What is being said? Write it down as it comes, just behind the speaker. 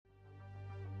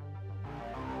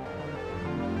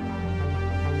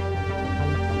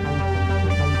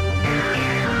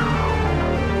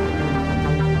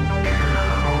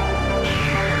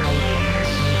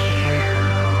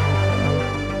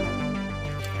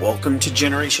Welcome to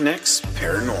Generation X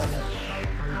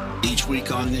Paranormal. Each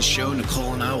week on this show,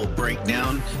 Nicole and I will break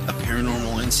down a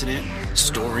paranormal incident,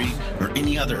 story, or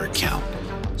any other account.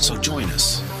 So join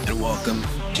us and welcome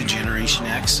to Generation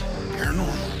X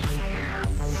Paranormal.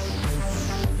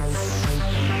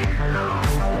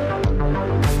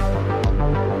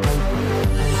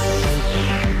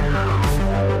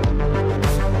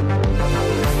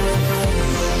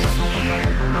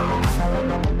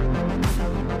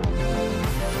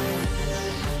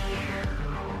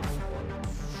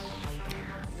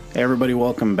 Hey everybody,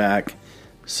 welcome back.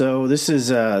 So this is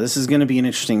going to be an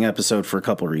interesting episode for a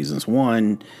couple of reasons.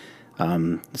 One,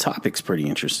 the topic's pretty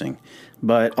interesting,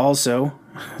 but also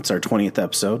it's our 20th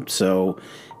episode, so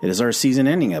it is our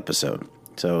season-ending episode.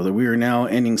 So we are now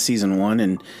ending season 1,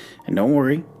 and don't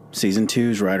worry, season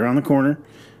 2 is right around the corner.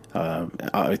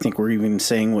 I think we're even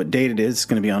saying what date it is. It's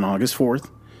going to be on August 4th,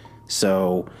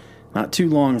 so not too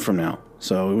long from now.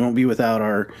 So we won't be without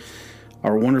our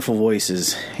wonderful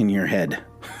voices in your head.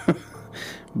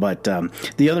 But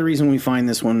the other reason we find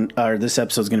this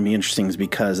episode is going to be interesting is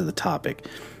because of the topic.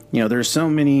 You know, there's so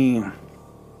many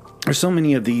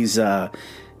of these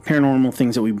paranormal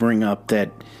things that we bring up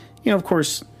that, you know, of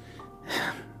course,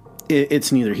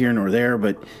 it's neither here nor there.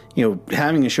 But, you know,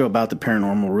 having a show about the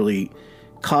paranormal really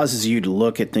causes you to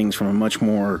look at things from a much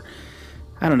more,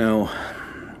 I don't know,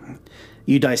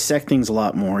 you dissect things a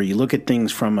lot more. You look at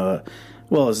things from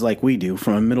it's like we do,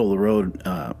 from a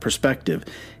middle-of-the-road perspective.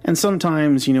 And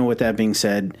sometimes, you know, with that being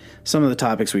said, some of the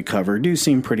topics we cover do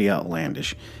seem pretty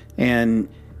outlandish. And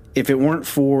if it weren't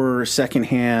for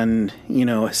secondhand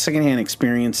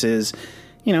experiences,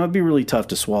 you know, it'd be really tough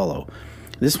to swallow.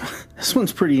 This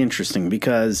one's pretty interesting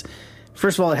because,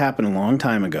 first of all, it happened a long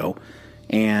time ago.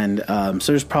 And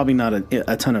so there's probably not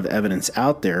a ton of evidence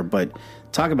out there, but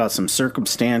talk about some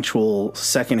circumstantial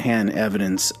secondhand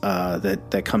evidence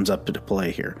that comes up into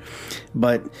play here.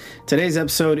 But today's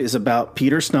episode is about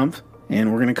Peter Stump,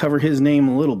 and we're going to cover his name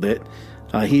a little bit.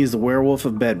 He is the Werewolf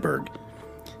of Bedburg.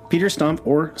 Peter Stump,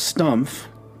 or Stumpf,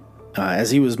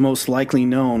 as he was most likely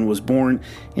known, was born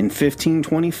in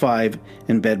 1525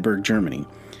 in Bedburg, Germany.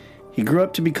 He grew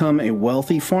up to become a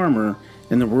wealthy farmer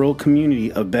in the rural community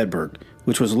of Bedburg,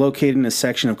 which was located in a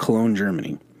section of Cologne,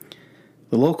 Germany.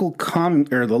 The local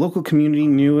community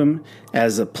knew him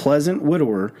as a pleasant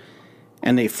widower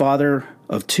and a father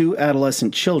of 2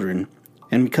 adolescent children,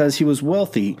 and because he was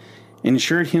wealthy,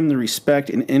 ensured him the respect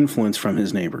and influence from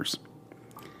his neighbors.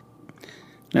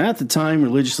 Now, at the time,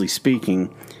 religiously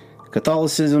speaking,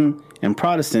 Catholicism and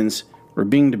Protestants were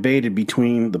being debated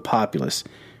between the populace,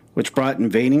 which brought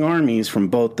invading armies from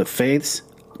both the faiths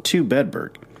to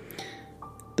Bedburg.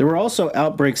 There were also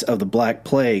outbreaks of the Black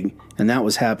Plague, and that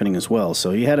was happening as well,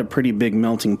 so you had a pretty big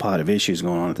melting pot of issues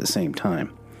going on at the same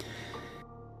time.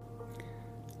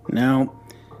 Now,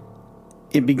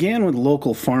 it began with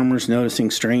local farmers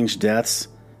noticing strange deaths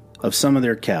of some of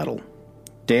their cattle.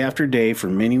 Day after day, for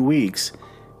many weeks,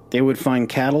 they would find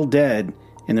cattle dead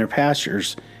in their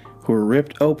pastures who were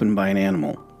ripped open by an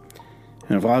animal.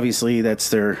 And obviously,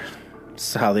 that's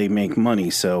how they make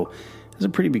money, so it's a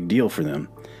pretty big deal for them.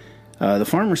 The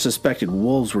farmers suspected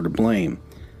wolves were to blame,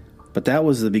 but that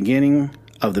was the beginning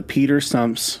of the Peter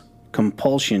Stump's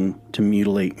compulsion to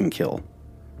mutilate and kill.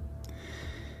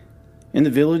 In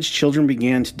the village, children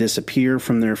began to disappear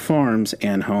from their farms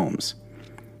and homes.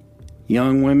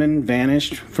 Young women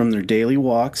vanished from their daily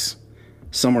walks.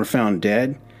 Some were found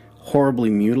dead,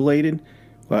 horribly mutilated,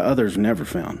 while others were never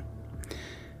found.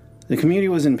 The community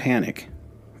was in panic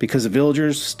because the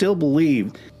villagers still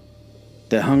believed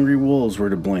that hungry wolves were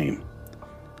to blame.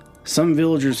 Some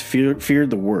villagers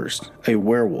feared the worst, a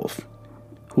werewolf,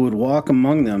 who would walk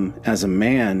among them as a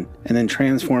man and then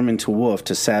transform into a wolf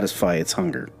to satisfy its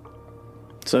hunger.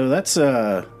 So that's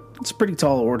a pretty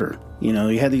tall order. You know,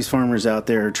 you had these farmers out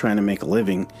there trying to make a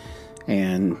living,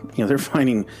 and you know they're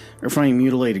finding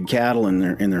mutilated cattle in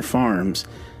their farms.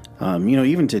 You know,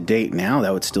 even to date now,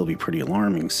 that would still be pretty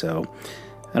alarming. So,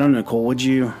 I don't know, Nicole, what'd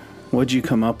you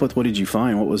come up with? What did you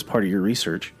find? What was part of your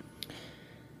research?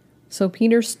 So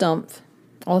Peter Stump,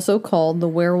 also called the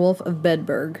Werewolf of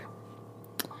Bedburg,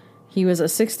 he was a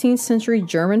 16th century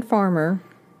German farmer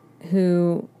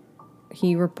who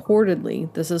he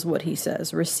reportedly, this is what he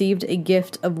says, received a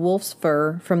gift of wolf's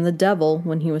fur from the devil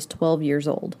when he was 12 years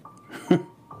old.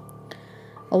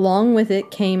 Along with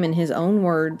it came, in his own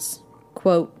words,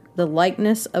 quote, the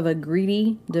likeness of a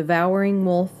greedy, devouring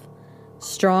wolf,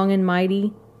 strong and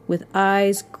mighty, with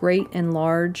eyes great and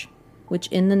large, which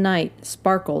in the night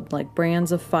sparkled like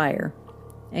brands of fire,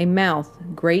 a mouth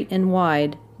great and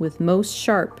wide, with most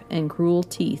sharp and cruel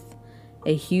teeth,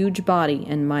 a huge body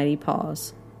and mighty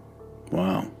paws.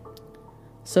 Wow.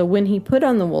 So when he put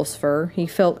on the wolf's fur, he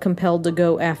felt compelled to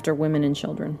go after women and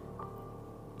children.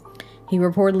 He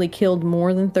reportedly killed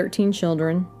more than 13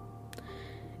 children,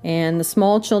 and the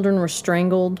small children were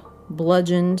strangled,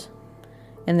 bludgeoned,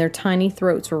 and their tiny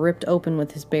throats were ripped open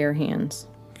with his bare hands.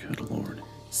 Good Lord.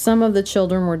 Some of the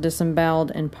children were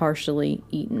disemboweled and partially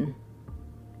eaten.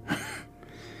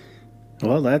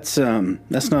 Well, that's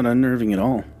not unnerving at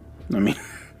all. I mean...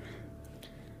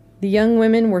 The young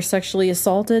women were sexually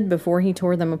assaulted before he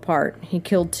tore them apart. He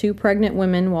killed 2 pregnant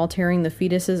women while tearing the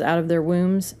fetuses out of their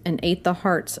wombs and ate the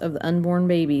hearts of the unborn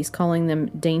babies, calling them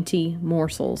dainty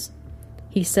morsels.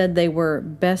 He said they were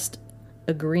best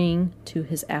agreeing to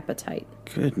his appetite.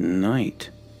 Good night.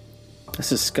 That's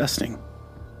disgusting.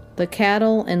 The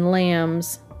cattle and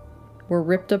lambs were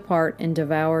ripped apart and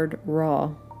devoured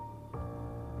raw.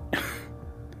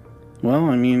 Well,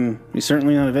 I mean, he's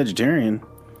certainly not a vegetarian.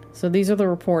 So these are the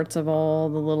reports of all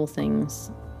the little things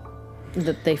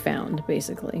that they found,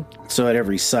 basically. So at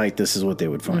every site, this is what they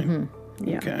would find? Mm-hmm.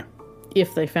 Yeah. Okay.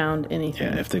 If they found anything.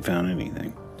 Yeah, if they found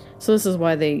anything. So this is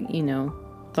why they,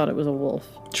 thought it was a wolf.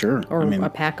 Sure. Or a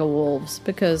pack of wolves,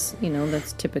 because,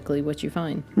 that's typically what you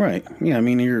find. Right. Yeah, I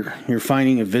mean, you're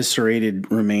finding eviscerated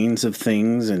remains of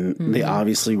things, and they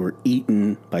obviously were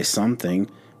eaten by something.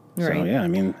 So, Right. yeah, I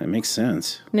mean, that makes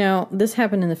sense. Now, this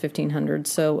happened in the 1500s,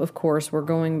 so, of course, we're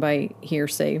going by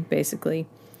hearsay, basically.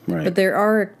 Right. But there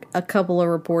are a couple of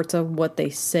reports of what they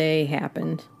say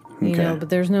happened, but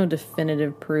there's no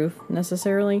definitive proof,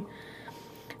 necessarily.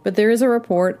 But there is a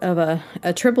report of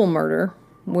a triple murder,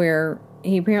 where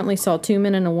he apparently saw 2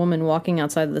 men and a woman walking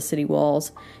outside of the city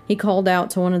walls. He called out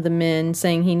to one of the men,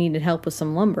 saying he needed help with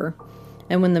some lumber.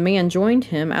 And when the man joined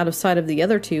him, out of sight of the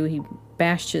other 2, he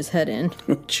bashed his head in.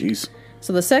 Jeez.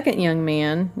 So the second young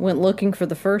man went looking for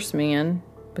the first man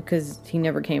because he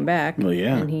never came back. Well,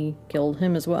 yeah. And he killed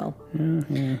him as well.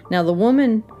 Yeah. Now, the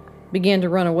woman began to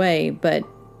run away, but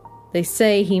they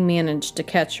say he managed to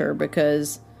catch her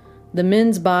because the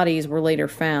men's bodies were later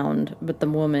found, but the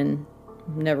woman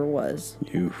never was.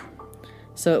 Oof.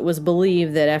 So it was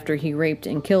believed that after he raped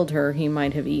and killed her, he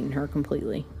might have eaten her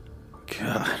completely.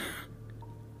 God.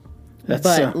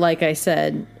 But like I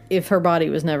said, if her body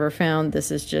was never found,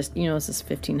 this is just, this is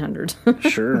 1500s.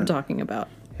 Sure. We're talking about.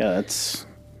 Yeah,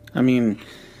 I mean,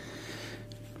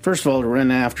 first of all, to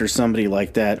run after somebody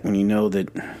like that when you know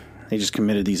that they just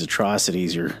committed these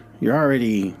atrocities, you're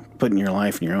already putting your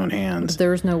life in your own hands. But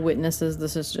there's no witnesses.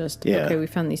 This is just, okay, we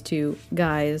found these 2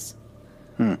 guys,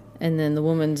 and then the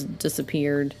woman's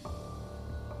disappeared.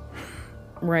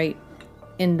 Right?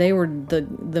 And they were,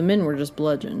 the men were just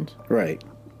bludgeoned. Right.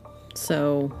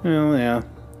 So. Well, yeah.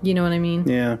 You know what I mean?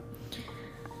 Yeah.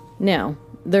 Now,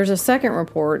 there's a second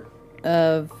report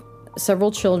of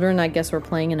several children, I guess, were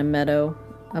playing in a meadow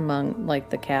among,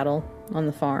 the cattle on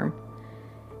the farm.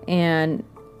 And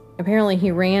apparently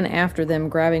he ran after them,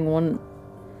 grabbing one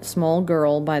small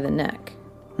girl by the neck.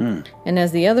 And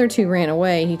as the other 2 ran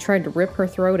away, he tried to rip her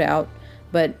throat out,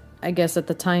 but I guess at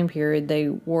the time period, they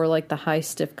wore, the high,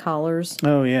 stiff collars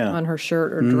on her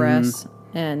shirt or dress,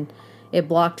 and it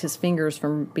blocked his fingers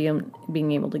from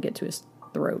being able to get to his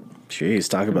throat. Jeez,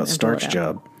 talk about starch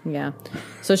job. Yeah.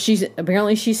 So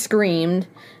she screamed,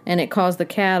 and it caused the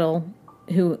cattle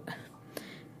who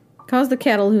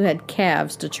had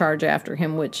calves to charge after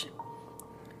him, which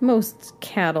most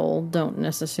cattle don't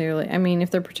necessarily. I mean,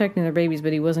 if they're protecting their babies,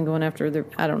 but he wasn't going after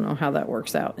I don't know how that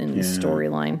works out in the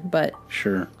storyline, but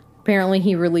sure. Apparently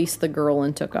he released the girl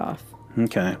and took off.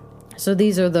 Okay. So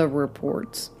these are the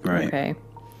reports. Right. Okay.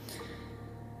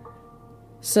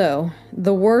 So,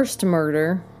 the worst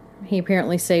murder, he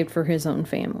apparently saved for his own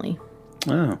family.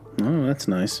 Oh, that's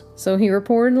nice. So, he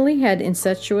reportedly had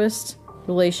incestuous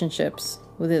relationships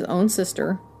with his own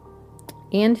sister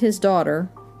and his daughter,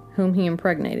 whom he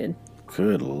impregnated.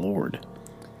 Good Lord.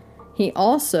 He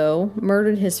also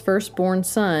murdered his firstborn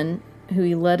son, who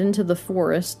he led into the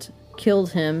forest,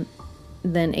 killed him,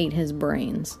 then ate his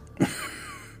brains.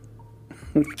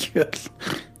 Good.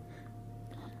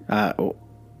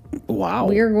 Wow.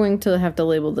 We are going to have to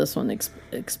label this one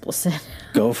explicit.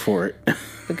 Go for it.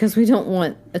 Because we don't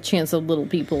want a chance of little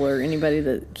people or anybody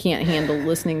that can't handle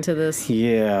listening to this.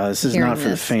 Yeah, this is not for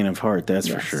the faint of heart, that's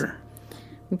for sure.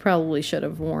 We probably should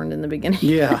have warned in the beginning.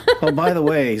 Yeah. Oh, by the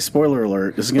way, spoiler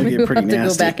alert, this is going to get pretty nasty. We'll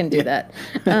have to go back and do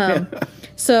that.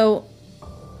 So,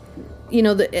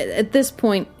 at this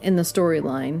point in the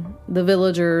storyline, the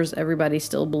villagers, everybody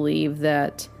still believe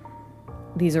that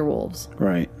these are wolves.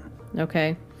 Right.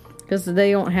 Okay? Because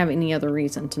they don't have any other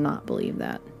reason to not believe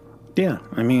that. Yeah,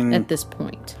 I mean... At this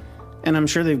point. And I'm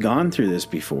sure they've gone through this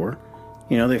before.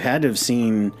 They've had to have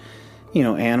seen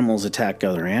animals attack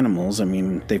other animals. I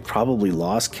mean, they've probably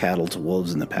lost cattle to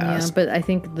wolves in the past. Yeah, but I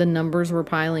think the numbers were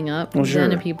piling up. Well, sure.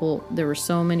 Then there were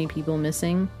so many people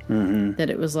missing that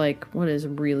it was like, what is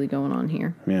really going on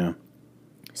here? Yeah.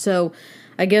 So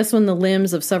I guess when the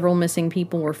limbs of several missing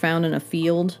people were found in a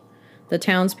field, the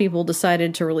townspeople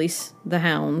decided to release the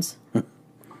hounds.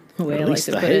 The way Release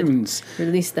I like the to put hounds. it.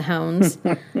 Release the hounds.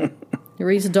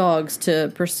 Release dogs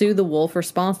to pursue the wolf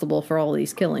responsible for all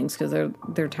these killings because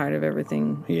they're tired of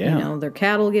everything. Yeah. Their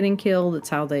cattle getting killed. It's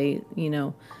how they,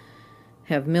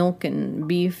 have milk and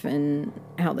beef and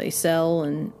how they sell,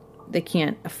 and they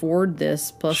can't afford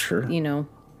this. Plus, Sure.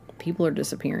 people are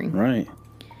disappearing. Right.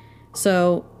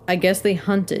 So I guess they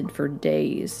hunted for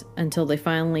days until they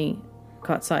finally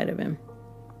caught sight of him.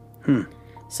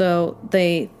 So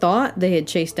they thought they had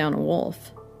chased down a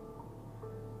wolf.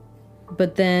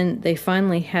 But then they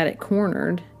finally had it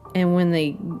cornered. And when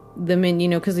the men,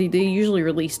 because they usually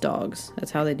release dogs.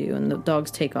 That's how they do. And the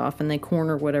dogs take off and they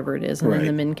corner whatever it is. And then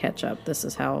the men catch up. This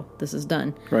is how this is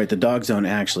done. Right. The dogs don't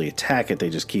actually attack it. They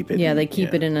just keep it. Yeah, they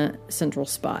keep it in a central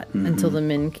spot until the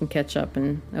men can catch up.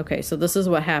 And okay, so this is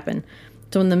what happened.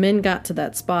 So when the men got to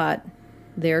that spot,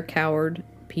 their coward,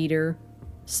 Peter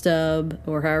Stubb,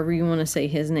 or however you want to say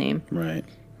his name. Right.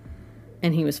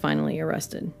 And he was finally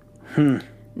arrested.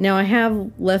 Now, I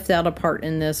have left out a part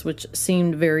in this which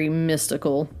seemed very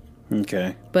mystical.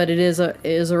 Okay. But it is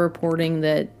a reporting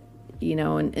that,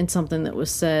 and something that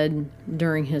was said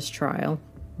during his trial,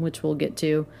 which we'll get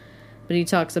to. But he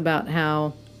talks about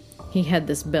how he had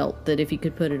this belt that if he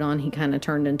could put it on, he kind of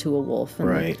turned into a wolf. And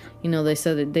right. They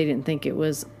said that they didn't think it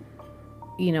was,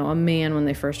 a man when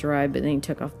they first arrived, but then he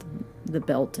took off the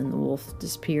belt and the wolf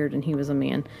disappeared and he was a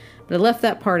man. But I left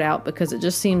that part out because it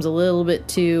just seems a little bit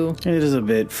too... It is a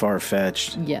bit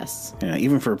far-fetched. Yes. Yeah,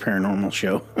 even for a paranormal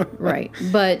show. Right.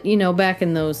 But, back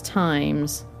in those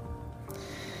times,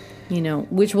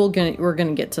 which we're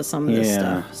gonna get to some of this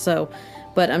stuff. So,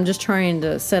 but I'm just trying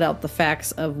to set out the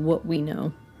facts of what we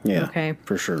know. Yeah, okay,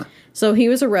 for sure. So he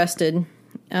was arrested.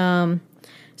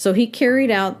 So he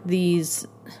carried out these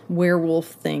werewolf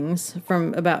things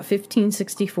from about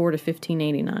 1564 to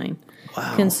 1589.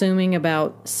 Wow. Consuming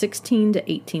about 16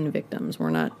 to 18 victims. We're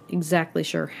not exactly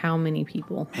sure how many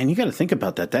people. Man, you got to think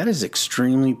about that. That is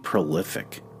extremely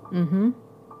prolific. Mm-hmm.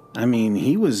 I mean,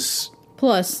 he was...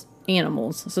 Plus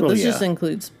animals. So this just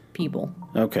includes people.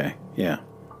 Okay, yeah.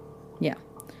 Yeah.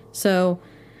 So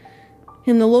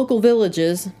in the local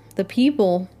villages, the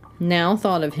people now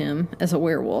thought of him as a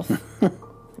werewolf.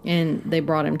 And they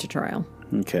brought him to trial.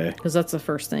 Okay. Because that's the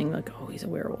first thing, like, oh, he's a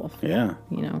werewolf. Yeah.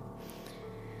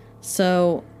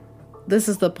 So this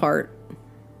is the part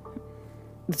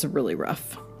that's really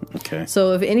rough. Okay.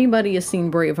 So if anybody has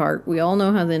seen Braveheart, we all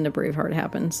know how the end of Braveheart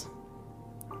happens.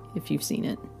 If you've seen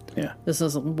it. Yeah. This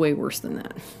is way worse than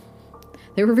that.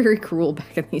 They were very cruel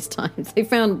back in these times. They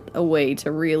found a way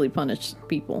to really punish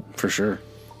people. For sure.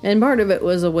 And part of it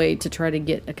was a way to try to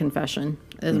get a confession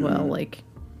as well. Like,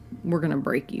 we're going to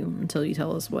break you until you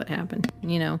tell us what happened,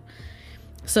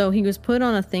 So he was put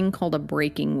on a thing called a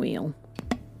breaking wheel.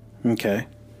 Okay.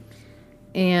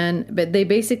 But they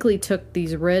basically took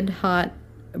these red hot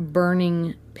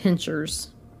burning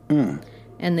pincers and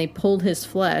they pulled his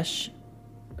flesh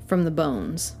from the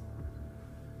bones.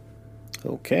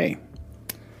 Okay.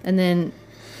 And then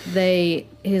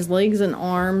his legs and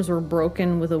arms were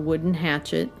broken with a wooden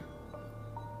hatchet.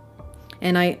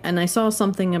 And I saw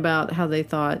something about how they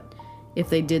thought if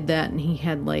they did that and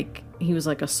he was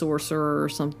like a sorcerer or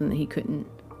something, that he couldn't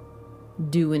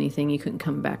do anything. He couldn't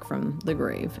come back from the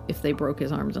grave if they broke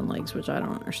his arms and legs, which I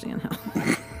don't understand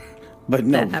how. But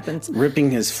no, that happens.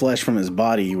 Ripping his flesh from his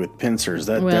body with pincers.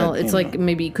 It's like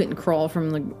maybe he couldn't crawl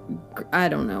from the... I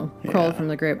don't know. Crawl from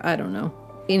the grave. I don't know.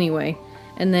 Anyway,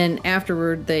 and then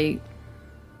afterward they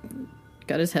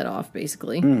got his head off,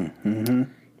 basically. Mm-hmm.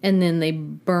 And then they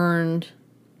burned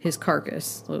his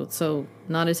carcass. So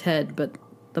not his head, but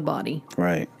the body.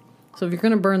 Right. So if you're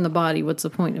going to burn the body, what's the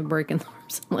point of breaking the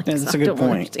arms and legs? Yeah, that's a good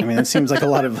point. Understand. I mean, it seems like a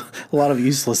lot of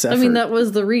useless effort. I mean, that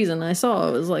was the reason I saw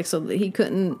it. Was like so that he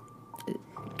couldn't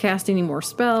cast any more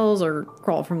spells or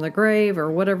crawl from the grave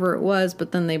or whatever it was.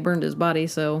 But then they burned his body,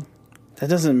 so that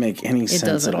doesn't make any sense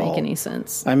at all. It doesn't make any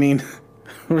sense. I mean,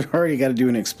 we've already got to do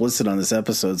an explicit on this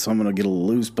episode, so I'm going to get a little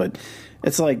loose. But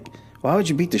it's like, why would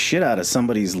you beat the shit out of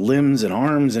somebody's limbs and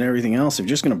arms and everything else if you're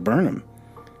just going to burn them?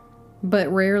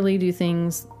 But rarely do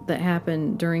things that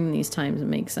happen during these times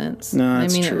make sense. No,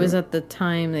 that's true. It was at the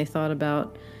time they thought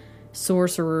about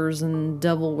sorcerers and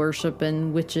devil worship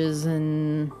and witches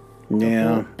and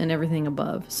and everything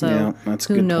above. So that's a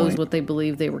who good knows point. what they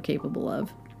believed they were capable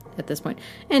of at this point.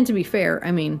 And to be fair,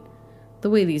 I mean, the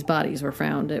way these bodies were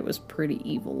found, it was pretty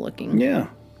evil looking. Yeah.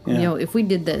 You know, if we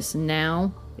did this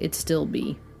now, it'd still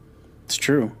be. It's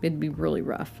true. It'd be really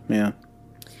rough. Yeah.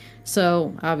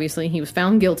 So, obviously, he was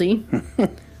found guilty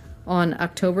on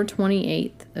October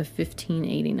 28th of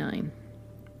 1589.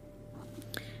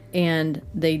 And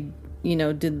they, you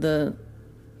know, did the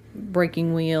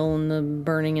breaking wheel and the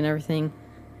burning and everything.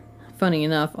 Funny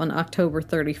enough, on October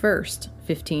 31st,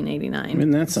 1589.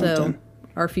 Isn't that something? So,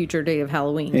 our future date of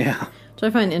Halloween. Yeah. Which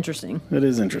I find interesting. It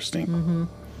is interesting. Mm-hmm.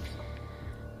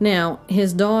 Now,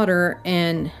 his daughter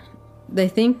and they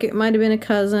think it might have been a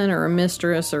cousin or a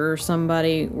mistress or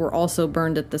somebody were also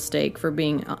burned at the stake for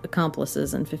being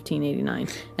accomplices in 1589.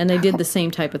 And they did the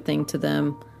same type of thing to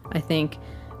them, I think.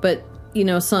 But, you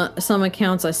know, some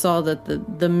accounts I saw that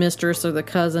the mistress or the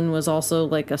cousin was also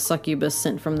like a succubus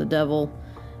sent from the devil.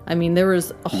 I mean, there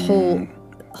was a whole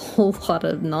lot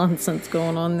of nonsense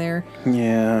going on there.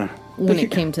 Yeah. When it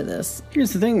came to this.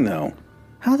 Here's the thing, though.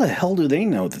 How the hell do they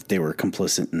know that they were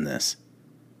complicit in this?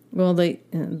 Well,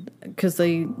 because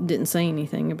they didn't say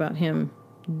anything about him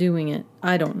doing it.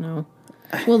 I don't know.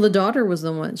 Well, the daughter was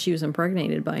the one, she was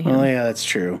impregnated by him. Oh, yeah, that's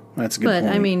true. That's a good point.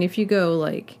 But, I mean, if you go,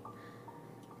 like,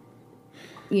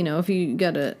 you know, if you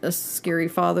got a scary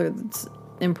father that's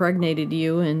impregnated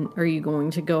you, and are you going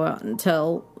to go out and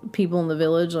tell people in the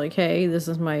village, like, hey, this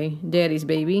is my daddy's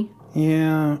baby?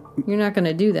 Yeah. You're not going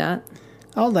to do that.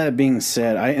 All that being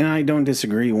said, I don't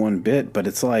disagree one bit, but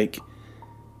it's like,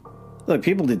 look,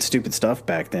 people did stupid stuff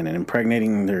back then, and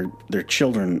impregnating their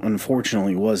children,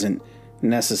 unfortunately, wasn't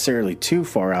necessarily too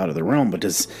far out of the realm. But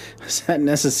does that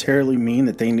necessarily mean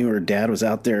that they knew her dad was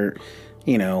out there,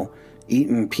 you know,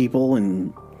 eating people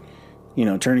and, you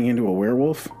know, turning into a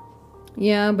werewolf?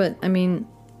 Yeah, but, I mean,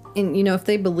 and, you know, if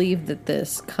they believed that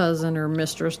this cousin or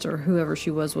mistress or whoever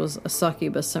she was a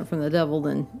succubus sent from the devil,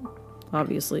 then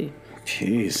obviously...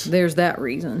 Jeez. There's that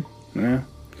reason. Yeah.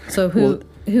 So who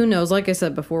knows? Like I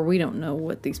said before, we don't know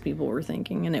what these people were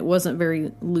thinking, and it wasn't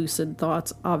very lucid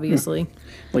thoughts, obviously.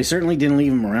 Well, he certainly didn't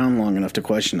leave him around long enough to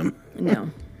question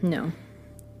him. No.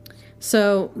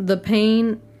 So the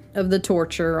pain of the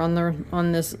torture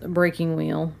on this breaking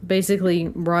wheel basically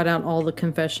brought out all the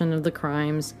confession of the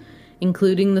crimes,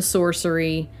 including the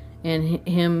sorcery and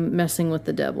him messing with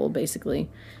the devil, basically.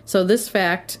 So this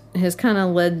fact has kind of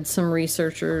led some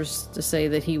researchers to say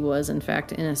that he was, in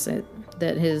fact, innocent,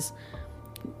 that his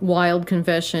wild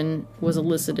confession was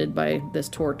elicited by this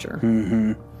torture.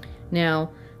 Mm-hmm. Now,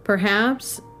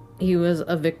 perhaps he was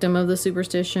a victim of the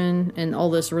superstition and all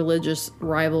this religious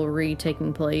rivalry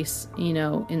taking place, you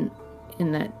know,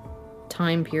 in that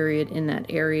time period, in that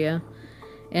area.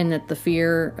 And that the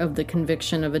fear of the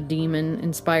conviction of a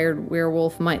demon-inspired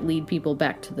werewolf might lead people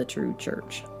back to the true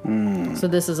church. So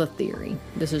this is a theory.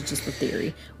 This is just a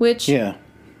theory. Which, yeah,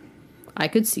 I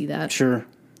could see that. Sure.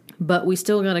 But we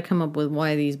still got to come up with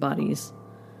why these bodies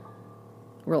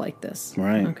were like this.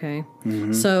 Right. Okay.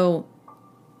 Mm-hmm. So,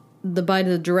 by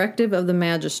the directive of the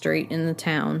magistrate in the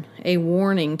town, a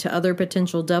warning to other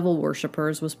potential devil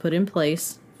worshippers was put in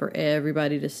place for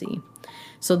everybody to see.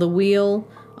 So the wheel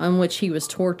on which he was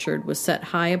tortured was set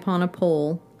high upon a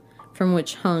pole from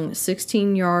which hung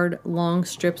 16-yard long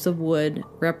strips of wood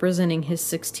representing his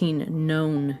 16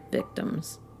 known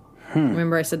victims.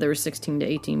 Remember I said there were 16 to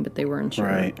 18, but they weren't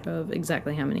sure of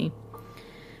exactly how many.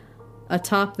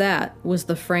 Atop that was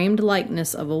the framed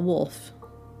likeness of a wolf.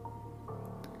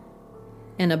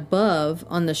 And above,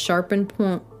 on the sharpened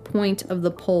point of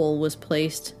the pole, was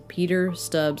placed Peter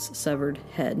Stubbs' severed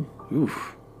head.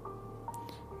 Oof.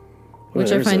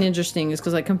 Which I find interesting is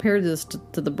because I compared this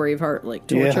to the Braveheart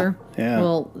torture. Yeah.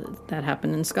 Well, that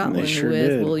happened in Scotland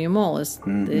with William Wallace.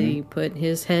 Mm-hmm. They put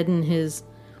his head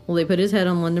they put his head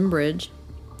on London Bridge,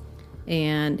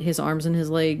 and his arms and his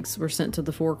legs were sent to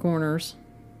the four corners,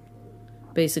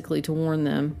 basically to warn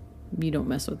them, you don't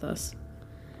mess with us.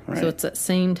 Right. So it's that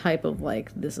same type of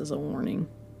this is a warning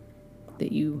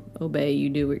that you obey, you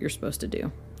do what you're supposed to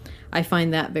do. I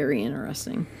find that very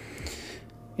interesting.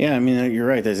 Yeah, I mean, you're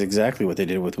right. That's exactly what they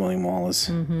did with William Wallace.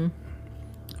 Mm-hmm.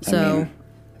 So,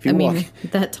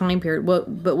 that time period. Well,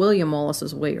 but William Wallace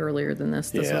is way earlier than this.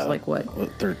 This was what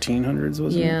 1300s,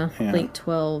 was it? Yeah, late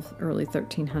 12, early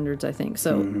 1300s, I think.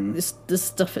 So this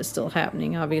stuff is still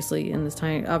happening, obviously, in this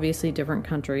time. Obviously, different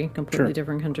country, completely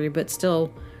different country, but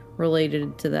still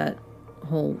related to that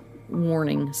whole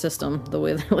warning system, the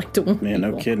way they like to warn people.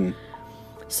 No kidding.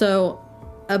 So,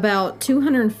 about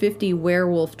 250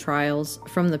 werewolf trials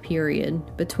from the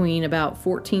period between about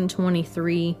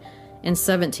 1423 and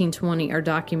 1720 are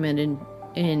documented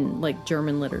in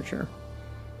German literature.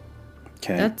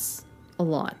 Okay. That's a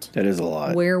lot. That is a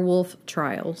lot. Werewolf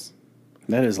trials.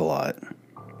 That is a lot.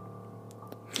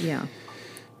 Yeah.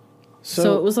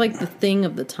 So it was like the thing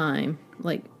of the time.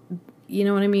 Like, you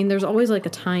know what I mean? There's always like a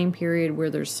time period where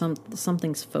there's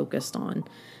something's focused on.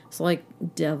 So like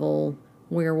devil,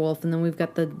 werewolf, and then we've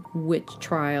got the witch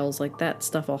trials. Like that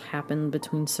stuff all happened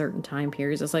between certain time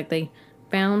periods. It's like they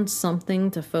found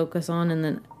something to focus on, and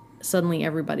then suddenly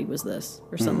everybody was this,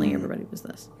 or suddenly everybody was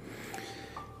this.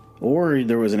 Or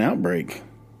there was an outbreak,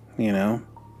 you know?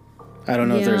 I don't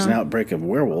know if there's an outbreak of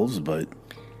werewolves, but...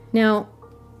 Now,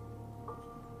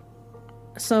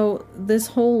 so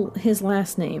this his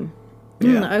last name,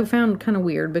 I found kind of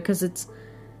weird because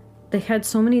they had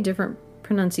so many different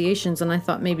pronunciations, and I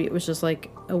thought maybe it was just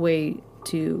like a way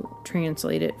to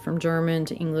translate it from German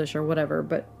to English or whatever,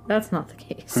 but that's not the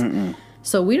case. Mm-mm.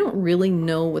 So we don't really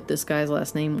know what this guy's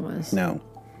last name was. No.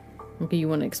 Okay, you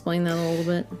want to explain that a little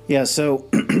bit? Yeah, so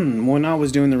when I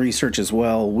was doing the research as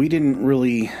well, we didn't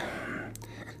really...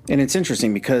 And it's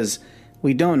interesting because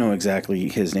we don't know exactly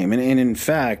his name. And in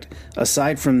fact,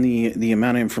 aside from the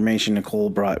amount of information Nicole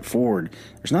brought forward,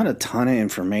 there's not a ton of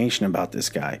information about this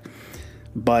guy.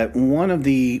 But one of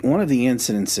the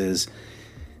incidences,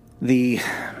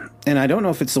 and I don't know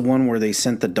if it's the one where they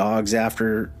sent the dogs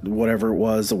after whatever it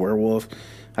was, the werewolf.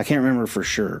 I can't remember for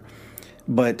sure.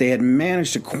 But they had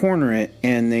managed to corner it,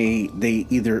 and they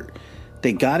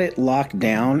got it locked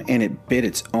down and it bit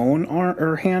its own arm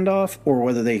or hand off, or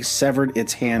whether they severed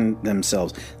its hand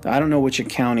themselves. I don't know which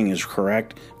accounting is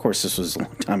correct. Of course, this was a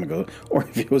long time ago, or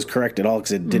if it was correct at all,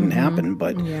 because it didn't happen.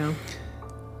 But yeah.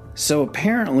 So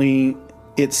apparently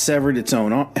it severed its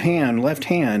own hand, left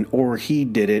hand, or he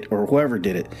did it, or whoever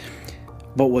did it.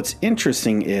 But what's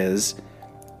interesting is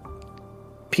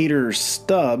Peter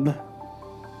Stubb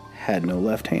had no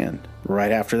left hand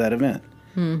right after that event.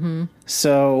 Mm-hmm.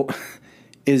 So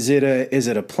is it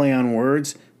a play on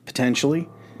words? Potentially.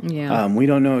 Yeah. We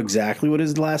don't know exactly what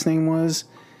his last name was.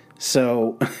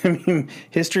 So, I mean,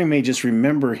 history may just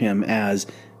remember him as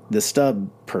the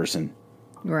Stubb person.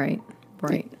 Right.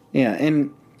 Yeah,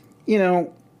 and, you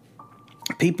know,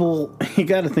 people, you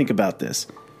got to think about this.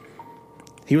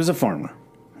 He was a farmer,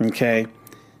 okay?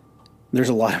 There's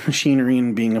a lot of machinery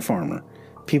in being a farmer.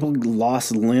 People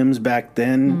lost limbs back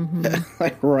then,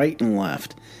 like right and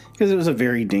left, because it was a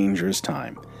very dangerous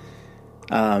time.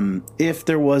 If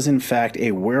there was, in fact,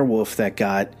 a werewolf that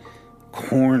got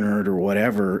cornered or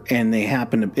whatever, and it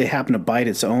happened to bite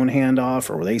its own hand off,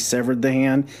 or they severed the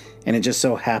hand, and it just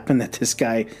so happened that this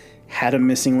guy had a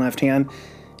missing left hand,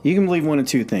 you can believe one of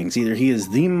two things. Either he is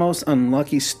the most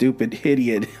unlucky, stupid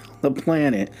idiot on the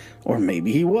planet, or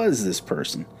maybe he was this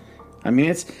person. I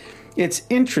mean, it's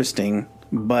interesting.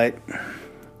 But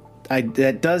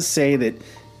that does say that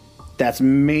that's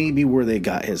maybe where they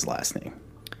got his last name.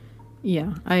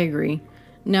 Yeah, I agree.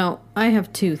 Now, I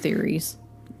have two theories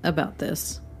about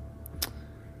this.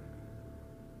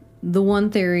 The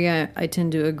one theory I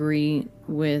tend to agree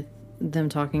with them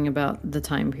talking about the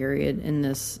time period in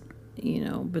this, you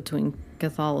know, between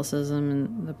Catholicism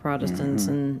and the Protestants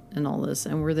and all this.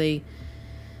 And were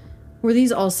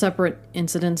these all separate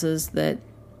incidences that,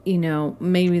 you know,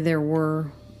 maybe there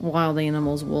were wild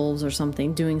animals, wolves or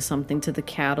something, doing something to the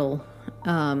cattle.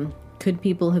 Could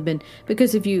people have been...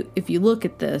 Because if you look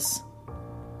at this,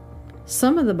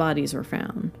 some of the bodies were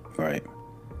found. Right.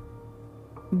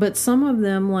 But some of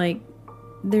them, like,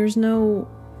 there's no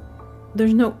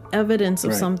evidence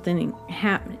of something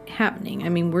happening. I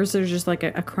mean, where's there's just like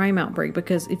a crime outbreak?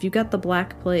 Because if you got the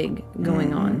Black Plague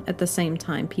going on at the same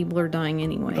time, people are dying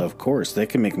anyway. Of course, they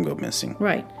can make them go missing.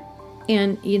 Right.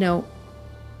 And, you know,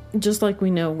 just like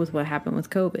we know with what happened with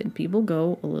COVID, people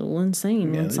go a little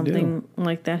insane when something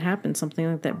like that happens, something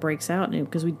like that breaks out,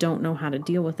 because we don't know how to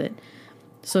deal with it.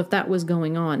 So if that was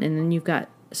going on, and then you've got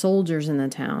soldiers in the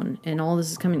town, and all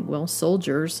this is coming, well,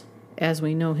 soldiers, as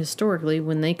we know historically,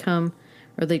 when they come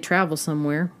or they travel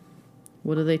somewhere,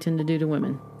 what do they tend to do to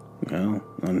women? Well,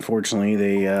 unfortunately,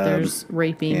 there's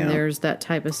raping, there's that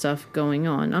type of stuff going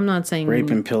on. I'm not saying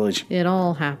rape and pillage. It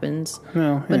all happens,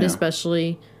 but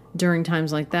especially during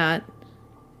times like that.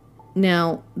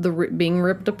 Now, being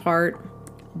ripped apart,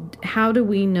 how do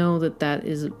we know that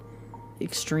is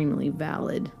extremely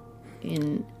valid?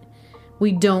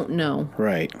 We don't know.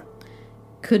 Right.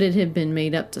 Could it have been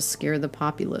made up to scare the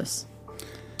populace,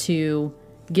 to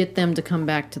get them to come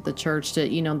back to the church, to,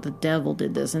 you know, the devil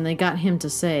did this, and they got him to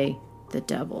say, the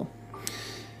devil.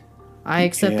 I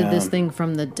accepted this thing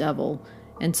from the devil.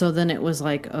 And so then it was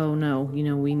like, oh no, you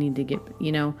know, we need to get,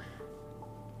 you know,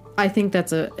 I think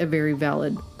that's a very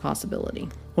valid possibility.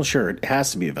 Well, sure, it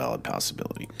has to be a valid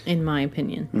possibility, in my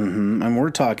opinion. Mm-hmm. And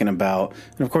we're talking about,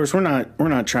 and of course, we're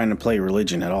not trying to play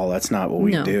religion at all. That's not what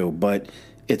we do. But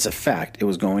it's a fact. It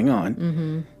was going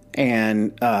on,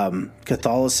 And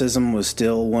Catholicism was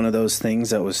still one of those things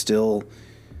that was still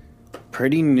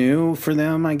pretty new for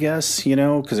them, I guess,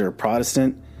 because they're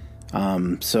Protestant.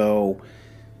 So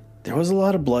there was a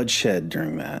lot of bloodshed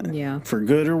during that. Yeah. For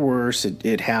good or worse,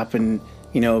 it happened.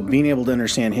 Being able to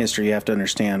understand history, you have to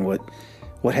understand what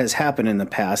has happened in the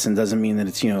past, and doesn't mean that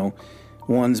it's,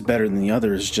 one's better than the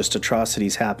other. It's just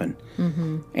atrocities happen.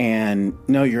 Mm-hmm. And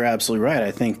no, you're absolutely right.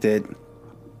 I think that,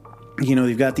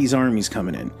 you've got these armies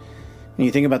coming in, and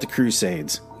you think about the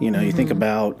Crusades, you think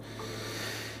about,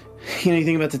 you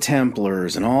think about the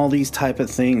Templars and all these type of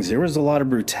things. There was a lot of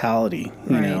brutality,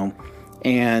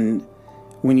 and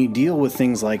when you deal with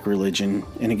things like religion,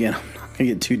 and again, I'm not going to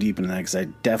get too deep into that because I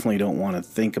definitely don't want to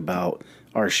think about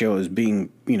our show as being,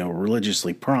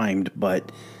 religiously primed,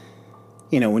 but,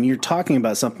 when you're talking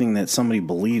about something that somebody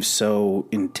believes so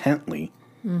intently,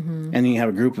 and then you have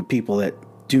a group of people that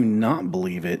do not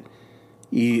believe it,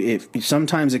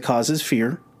 sometimes it causes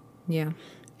fear. Yeah.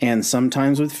 And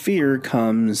sometimes with fear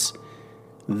comes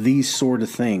these sort of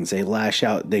things. They lash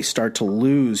out. They start to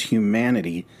lose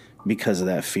humanity because of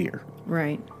that fear.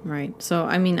 Right. So,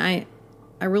 I mean, I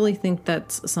really think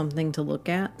that's something to look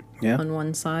at on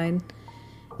one side,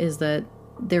 is that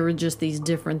there were just these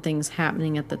different things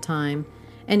happening at the time.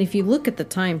 And if you look at the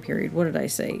time period, what did I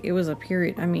say? It was a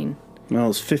period, well, it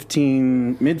was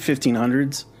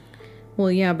mid-1500s.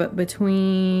 Well, yeah, but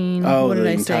between, what did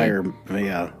I say?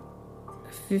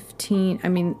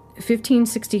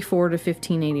 1564 to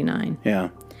 1589. Yeah.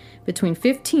 Between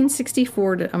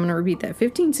 1564 to, I'm going to repeat that,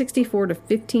 1564 to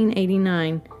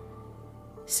 1589,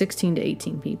 16 to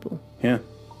 18 people. Yeah.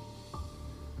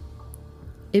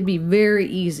 It'd be very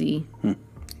easy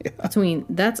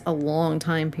that's a long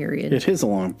time period. It is a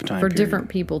long time for period. different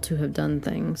people to have done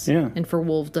things. Yeah. And for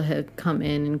wolves to have come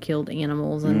in and killed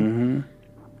animals and,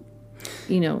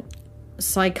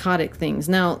 psychotic things.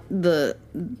 Now, the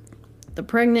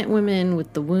pregnant women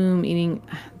with the womb eating,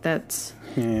 that's...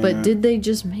 Yeah. But did they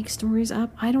just make stories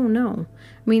up? I don't know.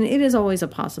 I mean, it is always a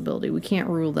possibility. We can't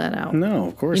rule that out. No,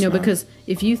 of course not. Because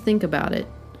if you think about it,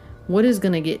 what is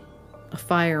going to get a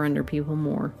fire under people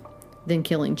more than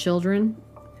killing children?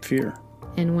 Fear.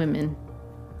 And women.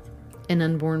 And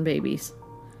unborn babies.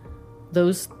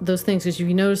 Those things, because if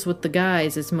you notice with the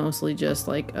guys, it's mostly just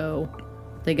like, oh,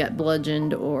 they got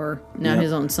bludgeoned, or now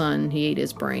his own son, he ate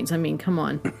his brains. I mean, come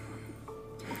on.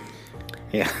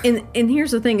 Yeah. And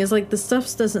here's the thing, is like the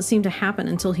stuff doesn't seem to happen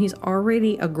until he's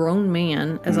already a grown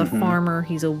man as a farmer.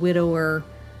 He's a widower.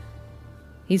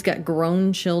 He's got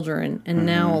grown children. And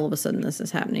now all of a sudden this is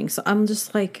happening. So I'm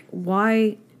just like,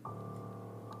 why?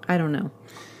 I don't know.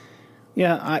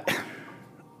 Yeah.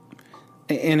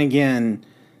 And again,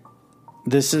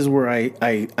 this is where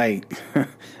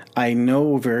I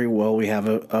know very well we have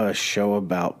a show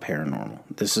about paranormal.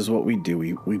 This is what we do.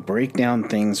 We break down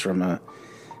things from a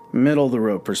middle of the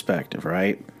road perspective,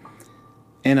 right?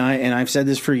 And I've said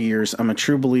this for years. I'm a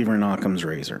true believer in Occam's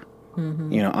razor.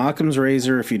 Occam's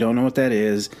razor, if you don't know what that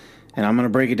is, and I'm going to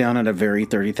break it down at a very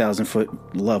 30,000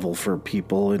 foot level for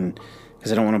people, and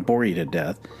because I don't want to bore you to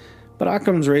death. But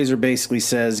Occam's razor basically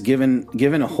says, given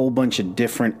a whole bunch of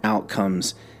different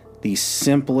outcomes, the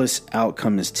simplest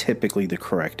outcome is typically the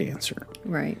correct answer.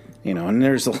 Right. And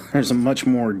there's a much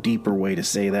more deeper way to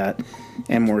say that,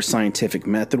 and more scientific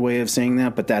method way of saying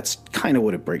that, but that's kind of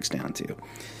what it breaks down to.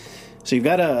 So you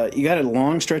got a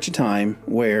long stretch of time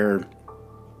where,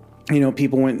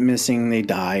 people went missing, they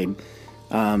died.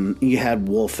 You had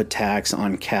wolf attacks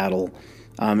on cattle,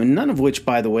 and none of which,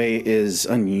 by the way, is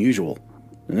unusual.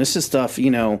 And this is stuff,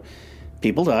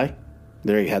 people die.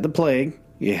 There you had the plague.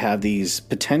 You have these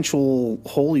potential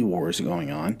holy wars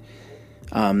going on.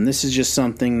 This is just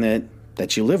something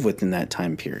that you live with in that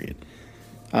time period.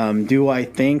 Do I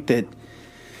think that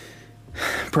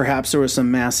perhaps there was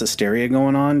some mass hysteria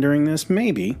going on during this?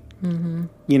 Maybe. I'm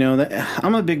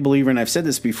a big believer, and I've said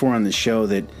this before on the show,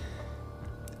 that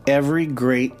every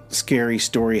great scary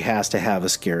story has to have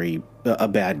a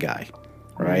bad guy,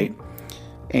 right?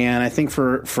 And I think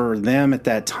for them at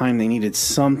that time, they needed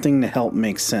something to help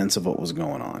make sense of what was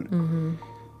going on.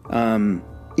 My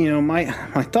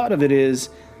thought of it is,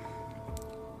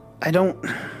 I'm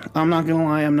not going to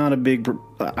lie,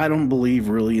 I don't believe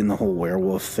really in the whole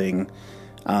werewolf thing.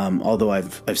 Although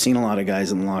I've seen a lot of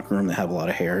guys in the locker room that have a lot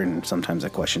of hair, and sometimes I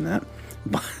question that.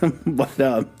 But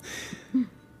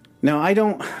no, I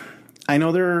don't. I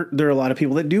know there are a lot of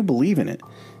people that do believe in it.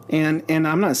 And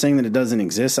I'm not saying that it doesn't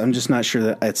exist. I'm just not sure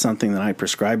that it's something that I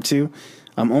prescribe to.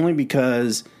 Only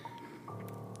because,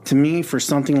 to me, for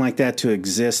something like that to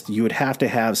exist, you would have to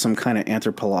have some kind of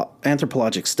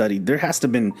anthropologic study. There has to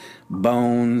have been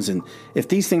bones. And if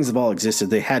these things have all existed,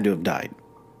 they had to have died.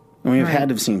 And we've Right. had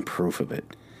to have seen proof of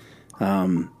it.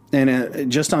 And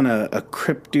just on a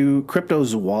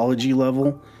cryptozoology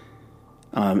level,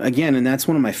 again, and that's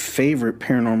one of my favorite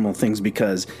paranormal things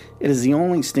because it is the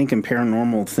only stinking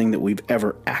paranormal thing that we've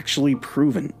ever actually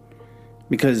proven.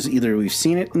 Because either we've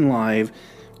seen it in live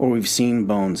or we've seen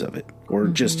bones of it or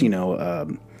just,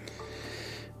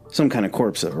 some kind of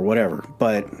corpse or whatever.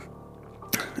 But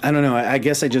I don't know. I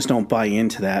guess I just don't buy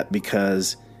into that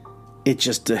because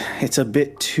it's a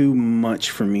bit too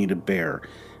much for me to bear.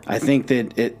 I think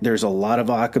that there's a lot of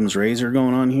Occam's razor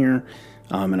going on here.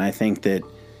 And I think that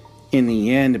in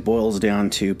the end, it boils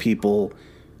down to people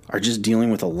are just dealing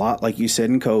with a lot, like you said,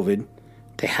 in COVID.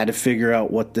 They had to figure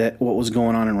out what was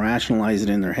going on and rationalize it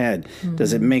in their head. Mm-hmm.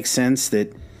 Does it make sense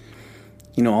that,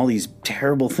 all these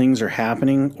terrible things are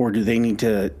happening, or do they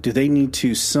need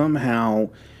to somehow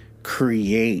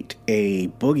create a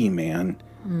boogeyman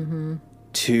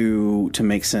to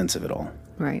make sense of it all?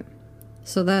 Right.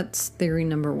 So that's theory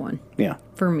number 1. Yeah.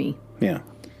 For me. Yeah.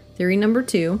 Theory number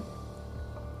 2.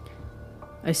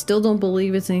 I still don't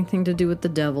believe it's anything to do with the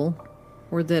devil,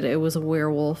 or that it was a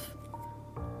werewolf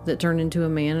that turned into a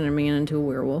man and a man into a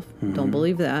werewolf. Mm-hmm. Don't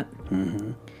believe that.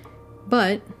 Mm-hmm.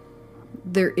 But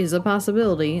there is a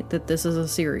possibility that this is a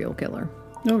serial killer.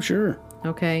 Oh, sure.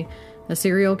 Okay? A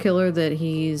serial killer that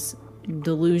he's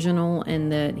delusional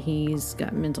and that he's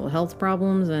got mental health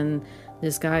problems, and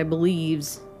this guy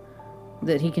believes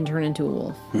that he can turn into a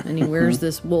wolf. And he wears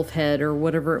this wolf head or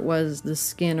whatever it was, this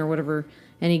skin or whatever,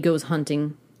 and he goes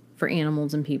hunting for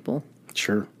animals and people.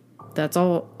 Sure. That's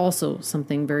also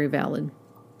something very valid.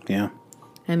 Yeah.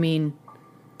 I mean,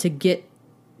 to get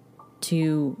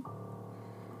to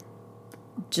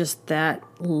just that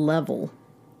level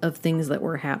of things that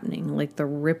were happening, like the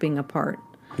ripping apart.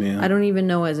 Yeah. I don't even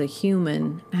know as a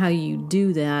human how you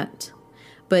do that.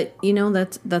 But,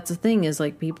 that's the thing is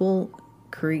like people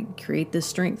create this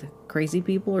strength. Crazy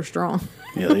people are strong.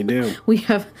 Yeah, they do. We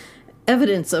have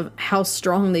evidence of how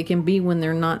strong they can be when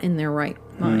they're not in their right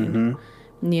mind.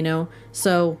 Mm-hmm.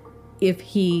 So if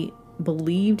he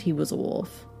believed he was a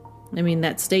wolf, I mean,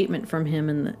 that statement from him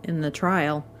in the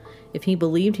trial, if he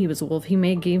believed he was a wolf, he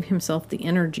may have gave himself the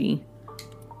energy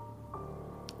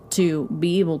to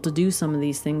be able to do some of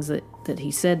these things that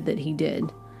he said that he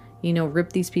did.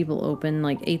 Rip these people open,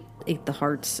 like ate the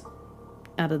hearts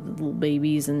out of the little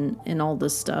babies and all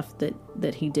this stuff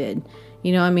that he did.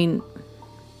 I mean,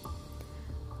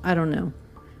 I don't know.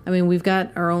 I mean, we've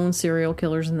got our own serial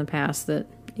killers in the past that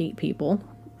ate people.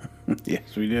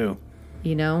 Yes, we do.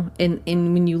 And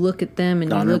when you look at them and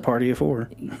Donner Party of 4.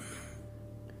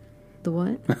 The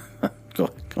what? Go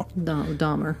on.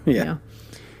 Dahmer. Yeah.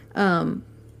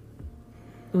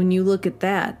 When you look at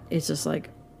that, it's just like,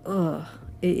 ugh.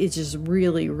 It's just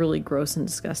really, really gross and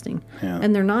disgusting. Yeah.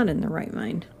 And they're not in their right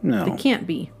mind. No. They can't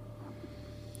be.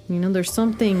 There's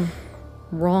something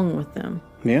wrong with them.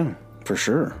 Yeah, for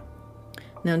sure.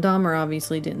 Now, Dahmer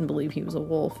obviously didn't believe he was a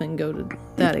wolf and go to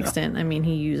that extent. I mean,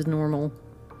 he used normal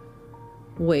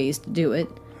ways to do it.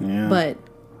 Yeah. But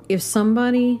if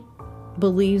somebody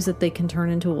believes that they can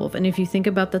turn into a wolf, and if you think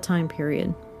about the time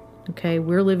period, okay,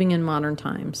 we're living in modern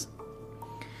times.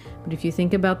 But if you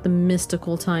think about the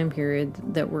mystical time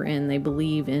period that we're in, they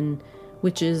believe in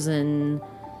witches and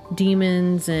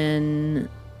demons and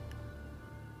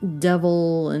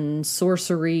devil and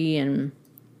sorcery and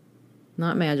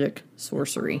not magic,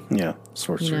 sorcery. Yeah,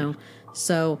 sorcery.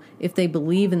 So if they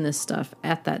believe in this stuff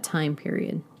at that time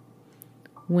period,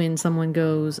 when someone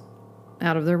goes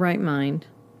out of their right mind,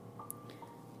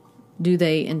 do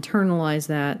they internalize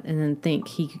that and then think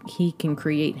he can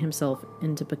create himself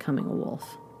into becoming a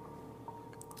wolf?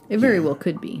 It very well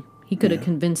could be. He could have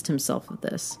convinced himself of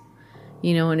this.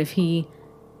 And if he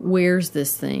wears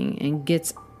this thing and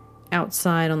gets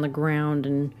outside on the ground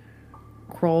and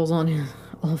crawls on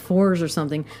all fours or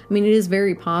something, I mean, it is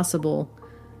very possible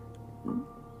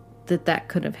that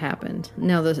could have happened.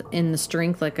 Now, in the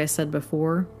strength, like I said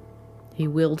before, he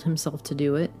willed himself to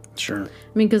do it. Sure. I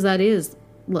mean, because that is,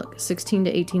 look, 16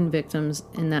 to 18 victims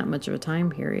in that much of a time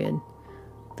period.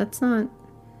 That's not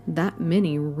that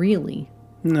many, really.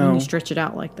 No. When you stretch it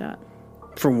out like that.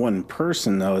 For one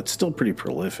person, though, it's still pretty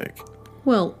prolific.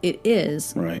 Well, it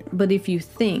is. Right. But if you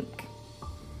think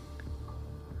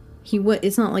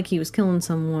it's not like he was killing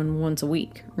someone once a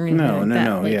week or anything like that.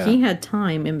 No, like, yeah. He had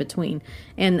time in between.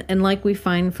 And like we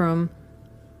find from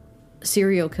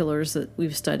serial killers that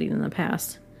we've studied in the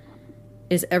past,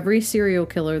 is every serial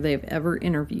killer they've ever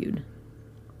interviewed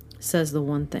says the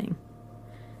one thing.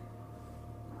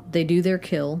 They do their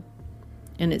kill,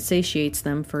 and it satiates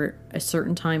them for a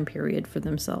certain time period for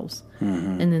themselves.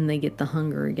 Mm-hmm. And then they get the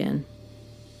hunger again.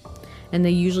 And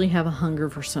they usually have a hunger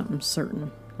for something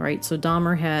certain, right? So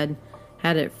Dahmer had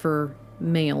it for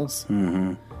males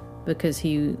because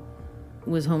he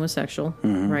was homosexual,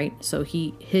 right? So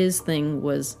his thing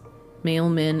was male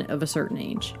men of a certain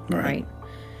age, right?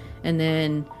 And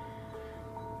then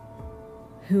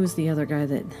who was the other guy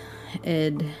that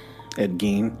Ed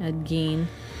Gein,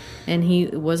 and he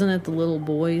wasn't it the little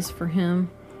boys for him,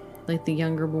 like the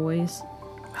younger boys.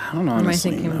 I don't know. Or am I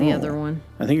thinking of the other one?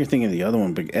 I think you're thinking of the other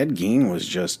one, but Ed Gein was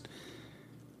just.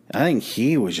 I think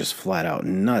he was just flat out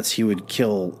nuts. He would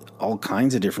kill all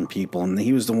kinds of different people, and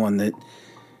he was the one that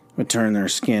would turn their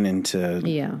skin into...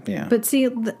 Yeah. But see,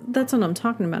 that's what I'm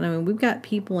talking about. I mean, we've got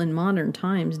people in modern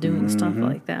times doing stuff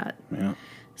like that. Yeah.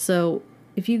 So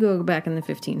if you go back in the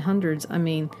 1500s, I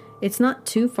mean, it's not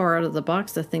too far out of the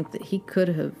box to think that he could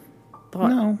have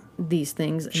thought these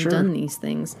things and done these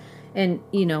things. And,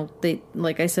 you know, they,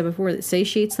 like I said before, it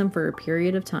satiates them for a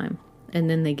period of time, and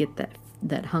then they get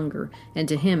that hunger. And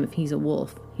to him, if he's a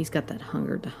wolf, he's got that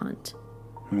hunger to hunt.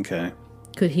 Okay.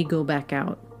 Could he go back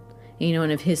out? You know,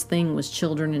 and if his thing was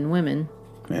children and women,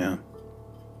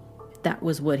 that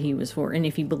was what he was for. And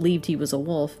if he believed he was a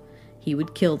wolf, he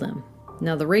would kill them.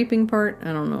 Now, the raping part,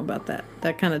 I don't know about that.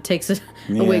 That kind of takes it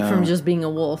away from just being a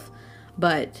wolf.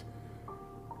 But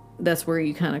that's where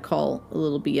you kind of call a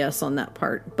little BS on that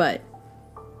part. But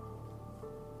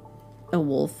a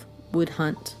wolf would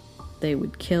hunt. They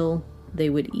would kill. They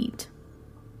would eat.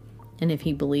 And if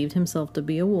he believed himself to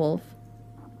be a wolf,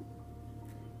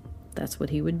 that's what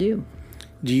he would do.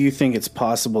 Do you think it's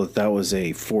possible that was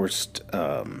a forced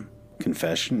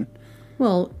confession?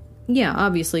 Well, yeah,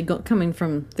 obviously, coming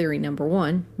from theory number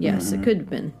one, yes, it could have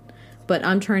been. But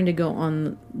I'm trying to go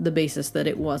on the basis that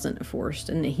it wasn't forced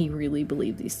and that he really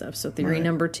believed these stuff. So theory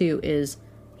number two is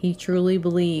he truly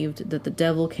believed that the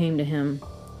devil came to him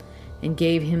and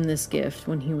gave him this gift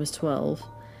when he was 12.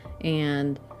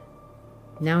 And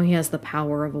now he has the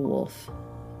power of a wolf.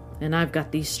 And I've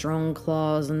got these strong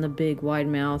claws and the big wide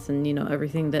mouth and, you know,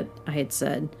 everything that I had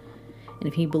said. And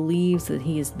if he believes that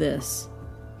he is this,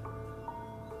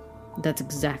 that's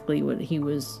exactly what he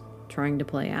was trying to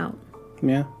play out.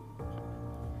 Yeah.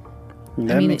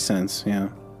 That makes sense, yeah.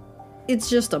 It's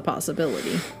just a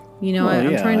possibility. You know,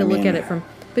 I'm trying to look at it from...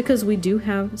 Because we do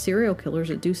have serial killers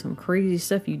that do some crazy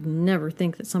stuff you'd never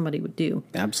think that somebody would do.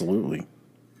 Absolutely.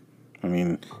 I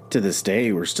mean, to this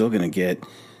day, we're still going to get...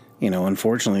 You know,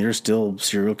 unfortunately, there's still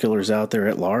serial killers out there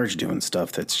at large doing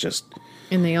stuff that's just...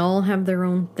 And they all have their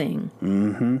own thing.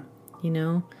 Mm-hmm. You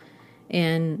know?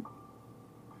 And,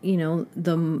 you know,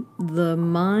 the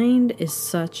mind is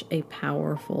such a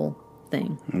powerful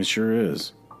thing. It sure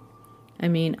is. I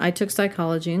mean, I took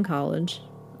psychology in college.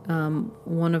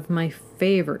 One of my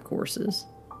favorite courses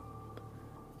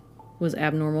was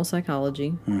abnormal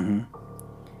psychology.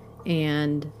 Mm-hmm.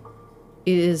 And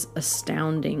it is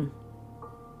astounding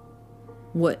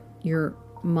what your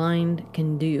mind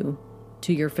can do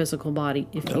to your physical body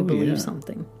if you believe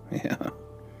something. Yeah.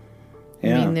 I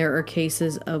mean, there are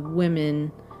cases of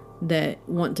women that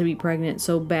want to be pregnant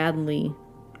so badly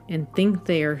and think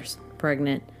they are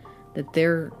pregnant that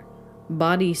their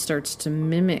body starts to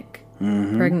mimic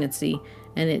pregnancy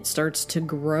and it starts to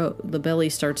grow. The belly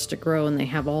starts to grow and they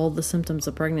have all the symptoms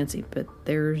of pregnancy, but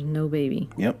there's no baby.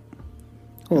 Yep.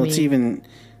 Well, it's even...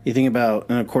 You think about,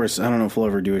 and of course, I don't know if we'll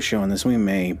ever do a show on this. We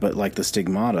may, but like the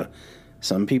stigmata,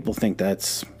 some people think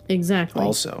that's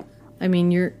also. I mean,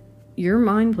 your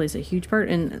mind plays a huge part,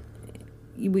 and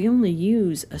we only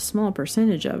use a small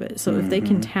percentage of it. So if they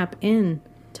can tap in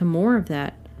to more of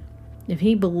that, if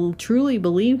he truly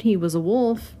believed he was a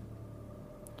wolf,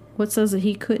 what says that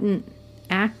he couldn't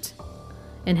act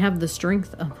and have the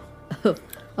strength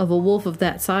of a wolf of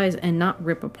that size and not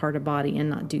rip apart a body and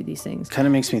not do these things? Kind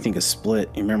of makes me think of Split.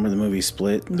 You remember the movie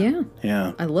Split? Yeah.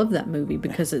 Yeah. I love that movie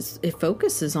because it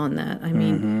focuses on that. I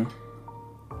mean,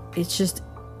 it's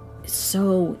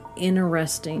so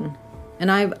interesting.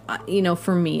 And you know,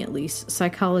 for me at least,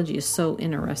 psychology is so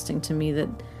interesting to me that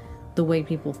the way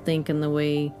people think and the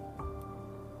way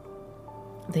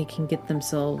they can get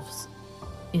themselves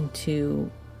into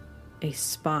a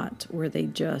spot where they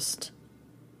just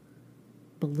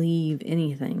believe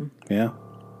anything. Yeah.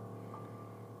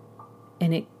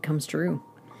 And it comes true.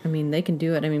 I mean, they can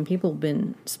do it. I mean, people have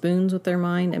been spoons with their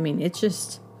mind. I mean, it's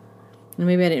just...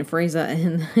 Maybe I didn't phrase that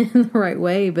in the right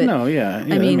way, but... No, yeah, I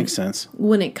mean, that makes sense.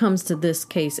 When it comes to this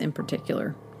case in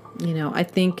particular, you know, I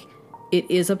think it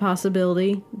is a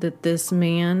possibility that this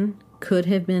man could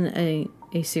have been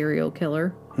a serial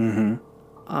killer. Mm-hmm.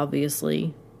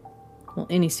 Obviously. Well,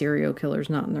 any serial killer's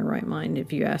not in their right mind,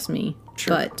 if you ask me.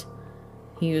 Sure. But...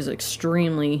 He was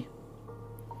extremely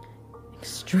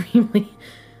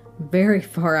very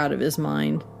far out of his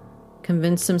mind,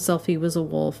 convinced himself he was a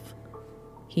wolf.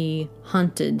 He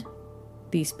hunted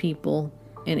these people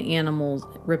and animals,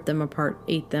 ripped them apart,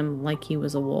 ate them like he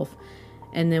was a wolf.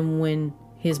 And then when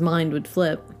his mind would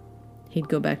flip, he'd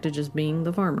go back to just being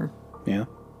the farmer. Yeah.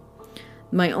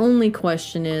 My only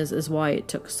question is why it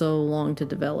took so long to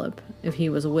develop if he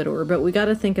was a widower. But we got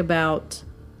to think about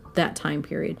that time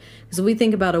period. Because if we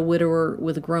think about a widower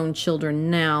with grown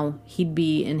children now, he'd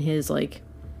be in his,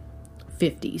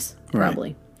 50s, probably.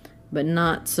 Right. But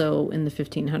not so in the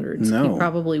 1500s. No. He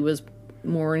probably was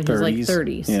more in his,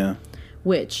 30s. Yeah.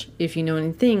 Which, if you know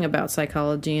anything about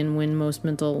psychology and when most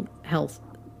mental health,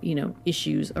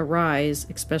 issues arise,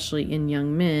 especially in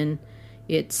young men,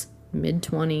 it's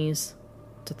mid-20s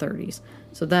to 30s.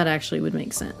 So that actually would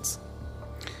make sense.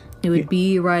 It would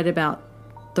be right about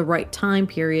the right time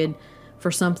period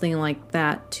for something like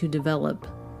that to develop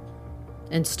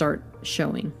and start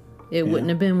showing. It wouldn't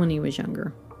have been when he was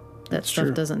younger. That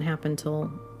stuff doesn't happen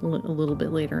till a little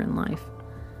bit later in life.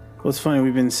 Well, it's funny.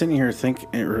 We've been sitting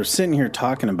here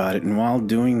talking about it, and while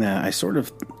doing that, I sort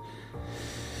of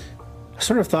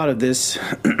thought of this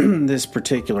this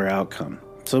particular outcome.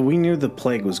 So we knew the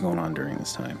plague was going on during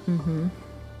this time. Mm-hmm.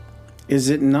 Is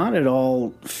it not at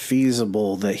all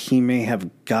feasible that he may have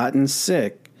gotten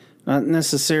sick, not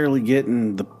necessarily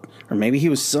or maybe he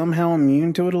was somehow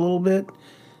immune to it a little bit,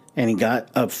 and he got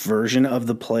a version of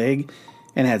the plague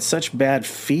and had such bad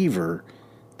fever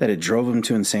that it drove him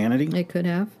to insanity? It could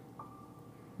have.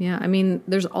 Yeah, I mean,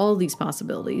 there's all these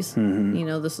possibilities.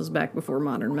 Mm-hmm. This was back before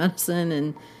modern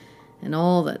medicine and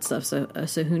all that stuff. So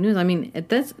who knows? I mean, at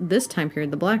this time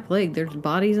period, the Black Plague, there's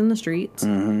bodies in the streets.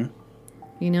 Mm-hmm.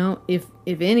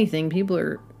 If anything, people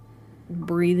are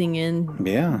breathing in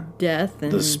death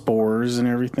and the spores and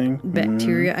everything,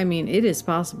 bacteria. I mean, it is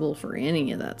possible for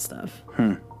any of that stuff.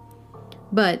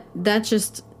 But that's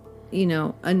just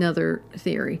another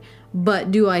theory.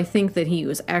 But do I think that he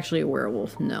was actually a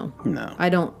werewolf? No. I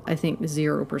don't. I think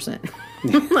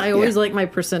 0%. I always like my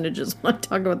percentages when I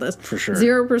talk about this. For sure.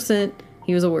 0%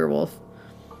 he was a werewolf.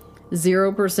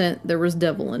 0% there was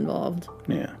devil involved.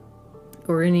 Yeah.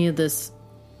 Or any of this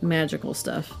magical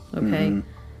stuff, okay?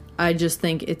 I just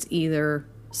think it's either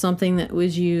something that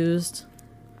was used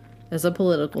as a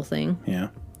political thing. Yeah.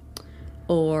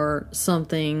 Or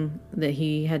something that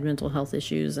he had mental health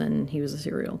issues and he was a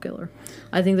serial killer.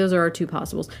 I think those are our two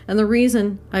possibles. And the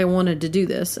reason I wanted to do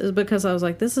this is because I was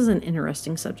like, this is an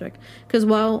interesting subject. Because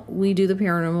while we do the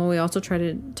paranormal, we also try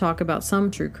to talk about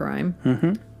some true crime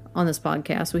on this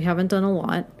podcast. We haven't done a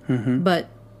lot, but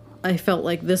I felt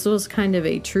like this was kind of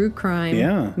a true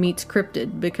crime meets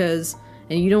cryptid because,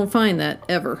 and you don't find that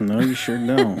ever. No, you sure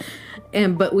don't.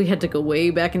 But we had to go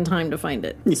way back in time to find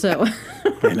it. Yeah. So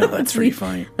I know, that's pretty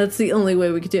funny. That's the only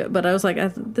way we could do it. But I was like,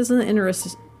 this is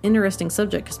an interesting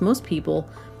subject because most people,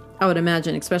 I would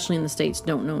imagine, especially in the States,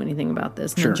 don't know anything about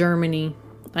this. And in Germany,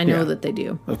 I know that they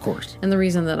do. Of course. And the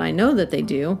reason that I know that they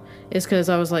do is because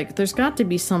I was like, there's got to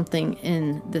be something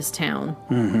in this town,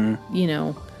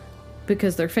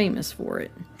 because they're famous for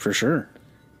it. For sure.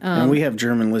 And we have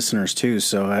German listeners too,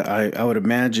 so I would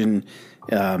imagine,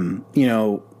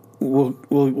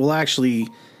 we'll actually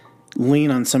lean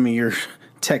on some of your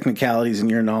technicalities and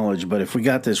your knowledge. But if we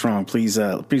got this wrong, please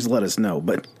let us know.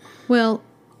 But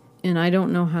and I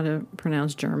don't know how to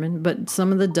pronounce German, but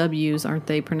some of the W's, aren't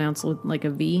they pronounced like a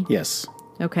V? Yes.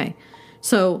 Okay,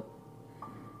 so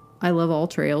I love all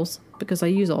trails because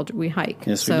we hike.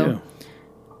 Yes, we do.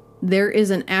 There is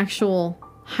an actual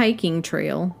hiking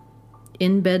trail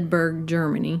in Bedburg,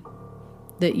 Germany,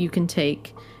 that you can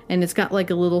take. And it's got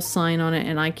like a little sign on it,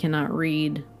 and I cannot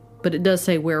read. But it does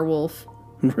say werewolf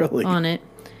on it.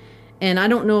 And I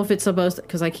don't know if it's supposed to,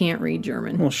 because I can't read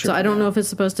German. Well, sure, so I don't know if it's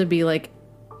supposed to be like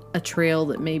a trail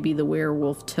that maybe the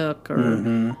werewolf took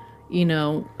or,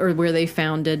 or where they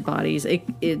found dead bodies.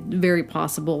 It very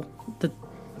possible that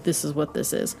this is what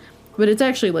this is. But it's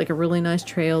actually like a really nice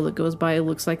trail that goes by. It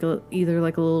looks like either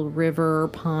like a little river or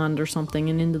pond or something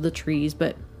and into the trees.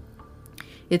 But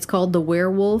it's called the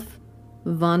Werewolf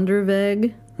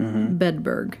Wanderweg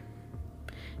Bedburg.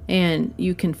 And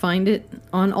you can find it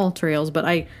on all trails. But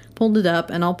I pulled it up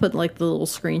and I'll put like the little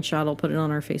screenshot. I'll put it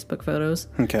on our Facebook photos.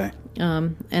 Okay.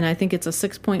 And I think it's a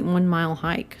 6.1 mile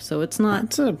hike. So it's not...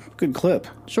 It's a good clip.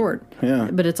 Short. Yeah.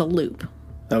 But it's a loop.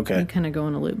 Okay. You kind of go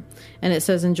in a loop. And it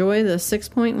says, enjoy the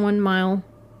 6.1 mile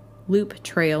loop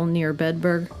trail near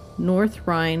Bedburg, North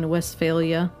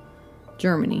Rhine-Westphalia,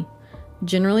 Germany.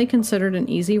 Generally considered an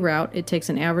easy route, it takes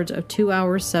an average of 2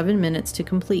 hours, 7 minutes to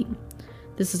complete.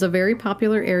 This is a very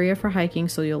popular area for hiking,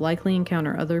 so you'll likely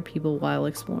encounter other people while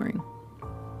exploring.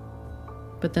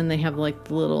 But then they have like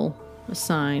the little a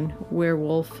sign,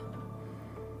 Werewolf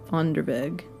von der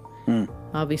Weg.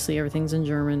 Obviously, everything's in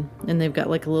German. And they've got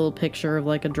like a little picture of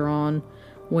like a drawn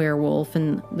werewolf.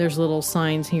 And there's little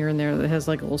signs here and there that has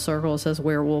like a little circle that says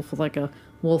werewolf with like a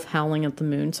wolf howling at the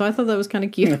moon. So I thought that was kind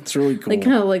of cute. That's really cool. Like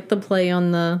kind of like the play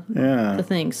on the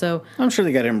thing. So I'm sure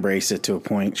they got to embrace it to a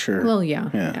point, sure. Well,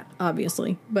 yeah,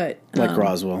 obviously. But like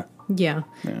Roswell. Yeah.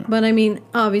 But I mean,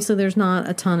 obviously there's not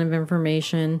a ton of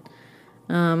information.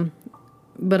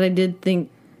 But I did think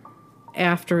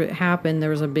after it happened, there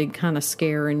was a big kind of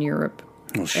scare in Europe.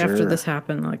 Well, sure. After this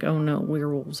happened, like, oh no,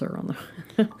 werewolves are on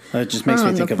the It just makes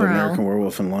me think of American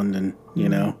Werewolf in London, you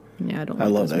know? Yeah, I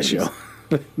love that show.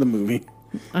 The movie.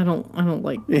 I don't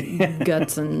like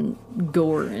guts and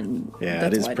gore, and yeah,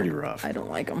 it is pretty rough. I don't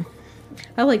like them.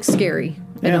 I like scary.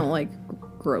 I don't like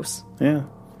gross. Yeah.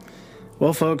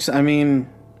 Well, folks, I mean,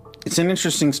 it's an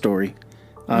interesting story.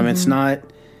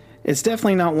 It's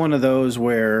definitely not one of those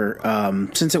where,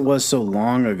 since it was so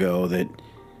long ago that,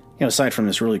 you know, aside from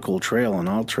this really cool trail and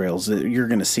all trails, that you're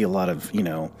going to see a lot of, you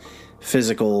know,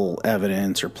 physical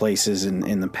evidence or places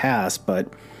in the past,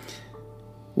 but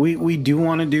we do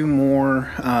want to do more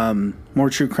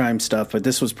true crime stuff. But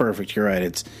this was perfect. You're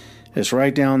right. It's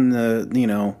right down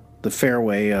the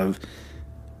fairway of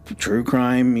true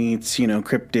crime meets, you know,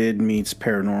 cryptid meets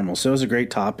paranormal. So it was a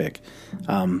great topic.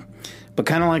 But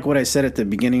kind of like what I said at the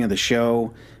beginning of the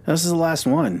show, this is the last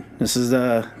one. This is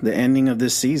the ending of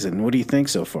this season. What do you think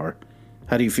so far?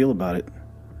 How do you feel about it?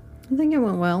 I think it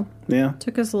went well. Yeah.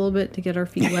 Took us a little bit to get our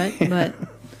feet wet, but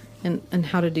and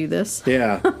how to do this.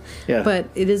 Yeah. Yeah. But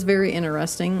it is very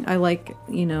interesting. I like,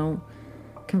 you know,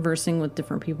 conversing with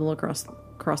different people across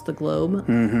the globe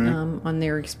on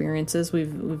their experiences.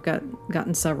 We've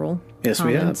gotten several comments.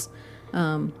 We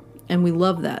have. And we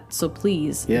love that. So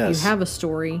please, if you have a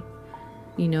story,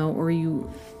 you know, or you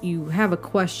have a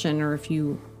question, or if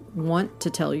you want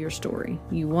to tell your story,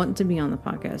 you want to be on the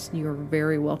podcast, you are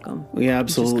very welcome. We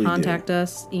absolutely just contact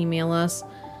us, email us.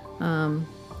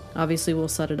 Obviously, we'll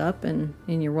set it up, and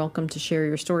you're welcome to share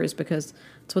your stories, because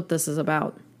it's what this is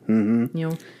about. Mm-hmm. You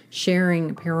know,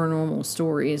 sharing paranormal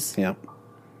stories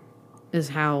is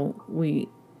how we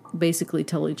basically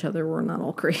tell each other we're not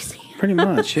all crazy. Pretty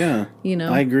much, yeah. You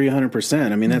know? I agree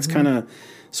 100%. I mean, that's kind of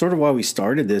sort of why we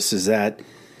started this, is that,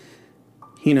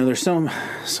 you know, there's so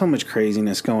much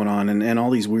craziness going on, and all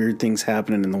these weird things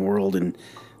happening in the world, and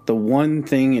the one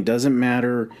thing, it doesn't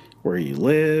matter where you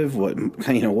live, what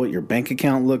your bank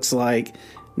account looks like,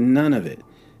 none of it.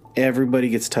 Everybody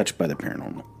gets touched by the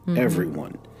paranormal.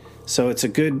 Everyone. So it's a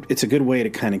good way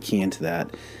to kind of key into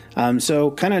that.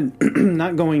 So kind of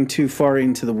not going too far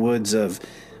into the woods of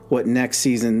what next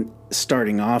season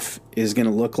starting off is going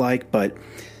to look like, but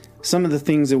some of the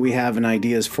things that we have and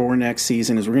ideas for next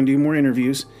season is we're going to do more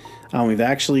interviews. We've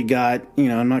actually got, you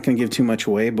know, I'm not going to give too much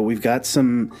away, but we've got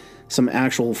some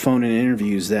actual phone-in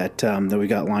interviews that we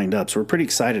got lined up. So we're pretty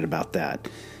excited about that.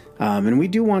 And we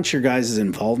do want your guys'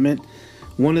 involvement.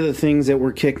 One of the things that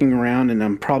we're kicking around, and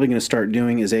I'm probably going to start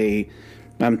doing, is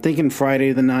I'm thinking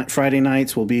Friday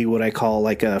nights will be what I call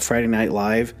like a Friday Night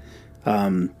Live,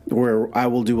 where I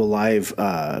will do a live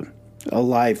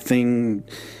thing.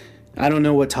 I don't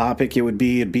know what topic it would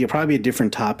be. It'd be probably a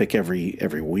different topic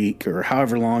every week, or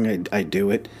however long I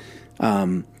do it.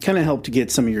 Kind of help to get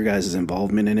some of your guys'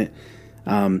 involvement in it.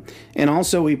 And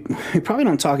also, we probably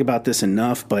don't talk about this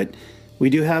enough, but we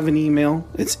do have an email.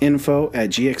 It's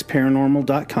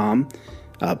info@gxparanormal.com.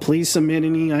 Please submit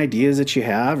any ideas that you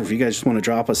have, or if you guys just want to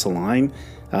drop us a line,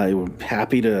 we're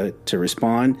happy to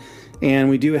respond. And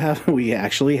we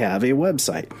actually have a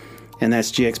website, and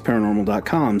that's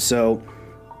gxparanormal.com. So,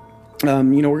 we're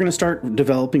going to start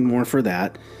developing more for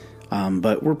that.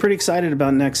 But we're pretty excited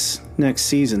about next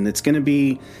season. It's going to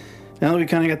be, now that we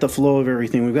kind of got the flow of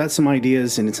everything, we've got some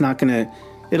ideas, and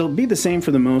it'll be the same for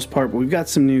the most part, but we've got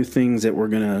some new things that we're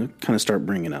going to kind of start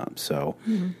bringing up. So,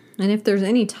 and if there's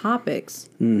any topics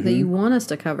that you want us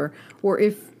to cover, or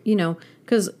if, you know,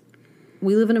 because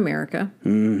we live in America,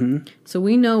 so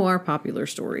we know our popular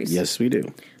stories. Yes, we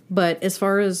do. But as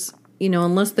far as, you know,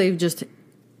 unless they've just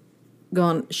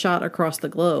gone shot across the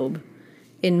globe,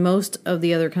 in most of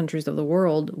the other countries of the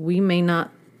world, we may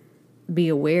not be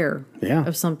aware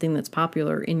of something that's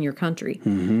popular in your country.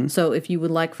 So if you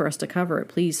would like for us to cover it,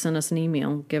 please send us an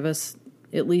email. Give us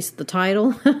at least the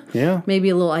title. Maybe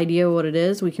a little idea of what it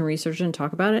is. We can research it and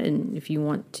talk about it. And if you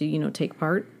want to, you know, take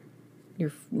part,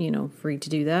 you're, you know, free to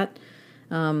do that.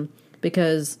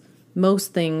 Because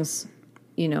most things,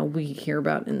 you know, we hear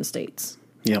about in the States.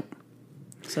 Yep.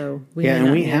 So we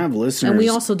have listeners, and we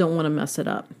also don't want to mess it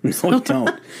up. No, we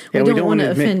don't. We don't want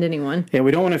to offend anyone. Yeah,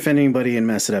 we don't want to offend anybody and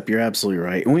mess it up. You're absolutely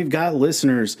right. And we've got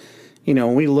listeners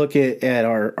when we look at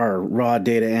our raw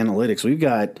data analytics,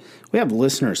 we have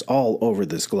listeners all over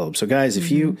this globe. So guys,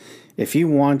 if you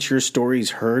want your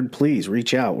stories heard, please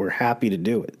reach out. We're happy to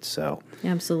do it. So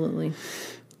absolutely.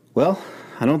 Well,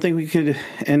 I don't think we could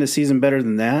end a season better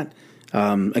than that.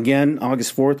 Again,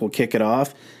 August 4th, we'll kick it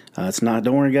off. Don't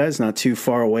worry guys, not too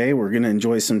far away. We're going to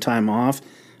enjoy some time off.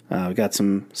 We've got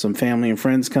some family and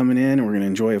friends coming in, and we're going to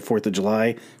enjoy a 4th of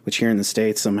July, which here in the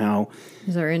States somehow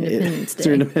is our Independence Day. It's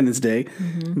our Independence Day.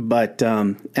 Mm-hmm. But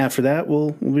after that,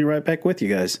 we'll be right back with you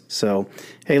guys. So,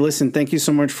 hey, listen, thank you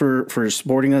so much for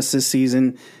supporting us this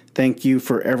season. Thank you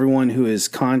for everyone who has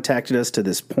contacted us to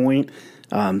this point.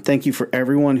 Thank you for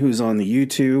everyone who's on the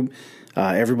YouTube,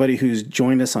 everybody who's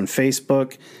joined us on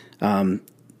Facebook. I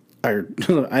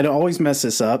always mess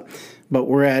this up, but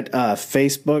we're at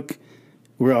Facebook.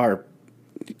 Go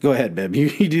ahead, Beb.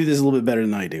 You do this a little bit better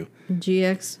than I do.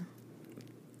 GX.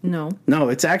 No,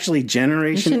 it's actually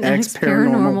Generation X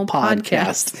Paranormal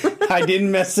Podcast. I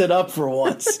didn't mess it up for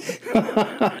once.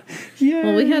 Yeah.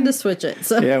 Well, we had to switch it.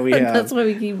 So yeah, we have. That's why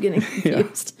we keep getting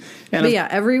confused. Yeah. But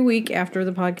every week after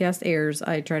the podcast airs,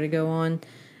 I try to go on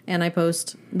and I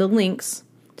post the links.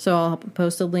 So I'll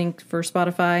post a link for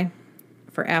Spotify,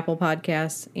 for Apple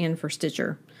Podcasts, and for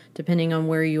Stitcher. Depending on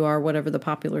where you are, whatever the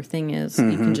popular thing is,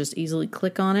 you can just easily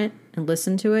click on it and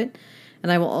listen to it.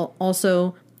 And I will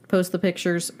also post the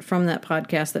pictures from that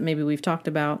podcast that maybe we've talked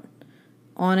about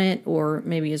on it, or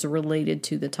maybe is related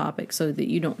to the topic, so that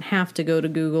you don't have to go to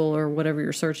Google or whatever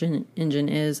your search engine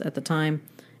is at the time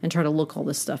and try to look all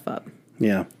this stuff up.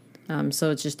 Yeah.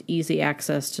 So it's just easy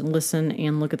access to listen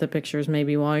and look at the pictures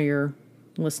maybe while you're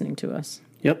listening to us.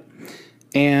 Yep.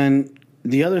 And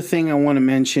the other thing I want to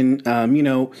mention,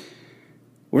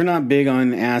 we're not big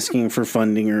on asking for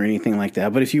funding or anything like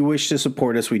that, but if you wish to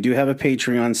support us, we do have a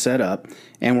Patreon set up,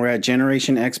 and we're at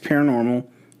Generation X Paranormal,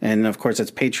 and of course that's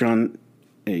Patreon.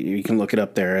 You can look it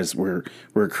up there, as we're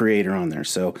a creator on there.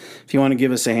 So if you want to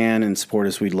give us a hand and support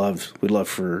us, we'd love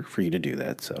for you to do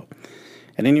that. So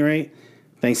at any rate,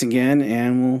 thanks again,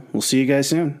 and we'll see you guys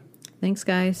soon. Thanks,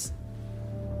 guys.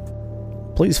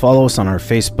 Please follow us on our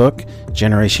Facebook,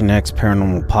 Generation X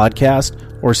Paranormal Podcast,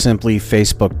 or simply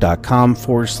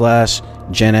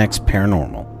facebook.com/Gen X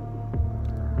Paranormal.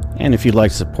 And if you'd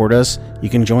like to support us, you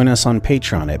can join us on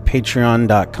Patreon at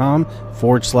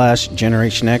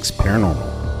patreon.com/Generation X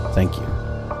Paranormal. Thank you.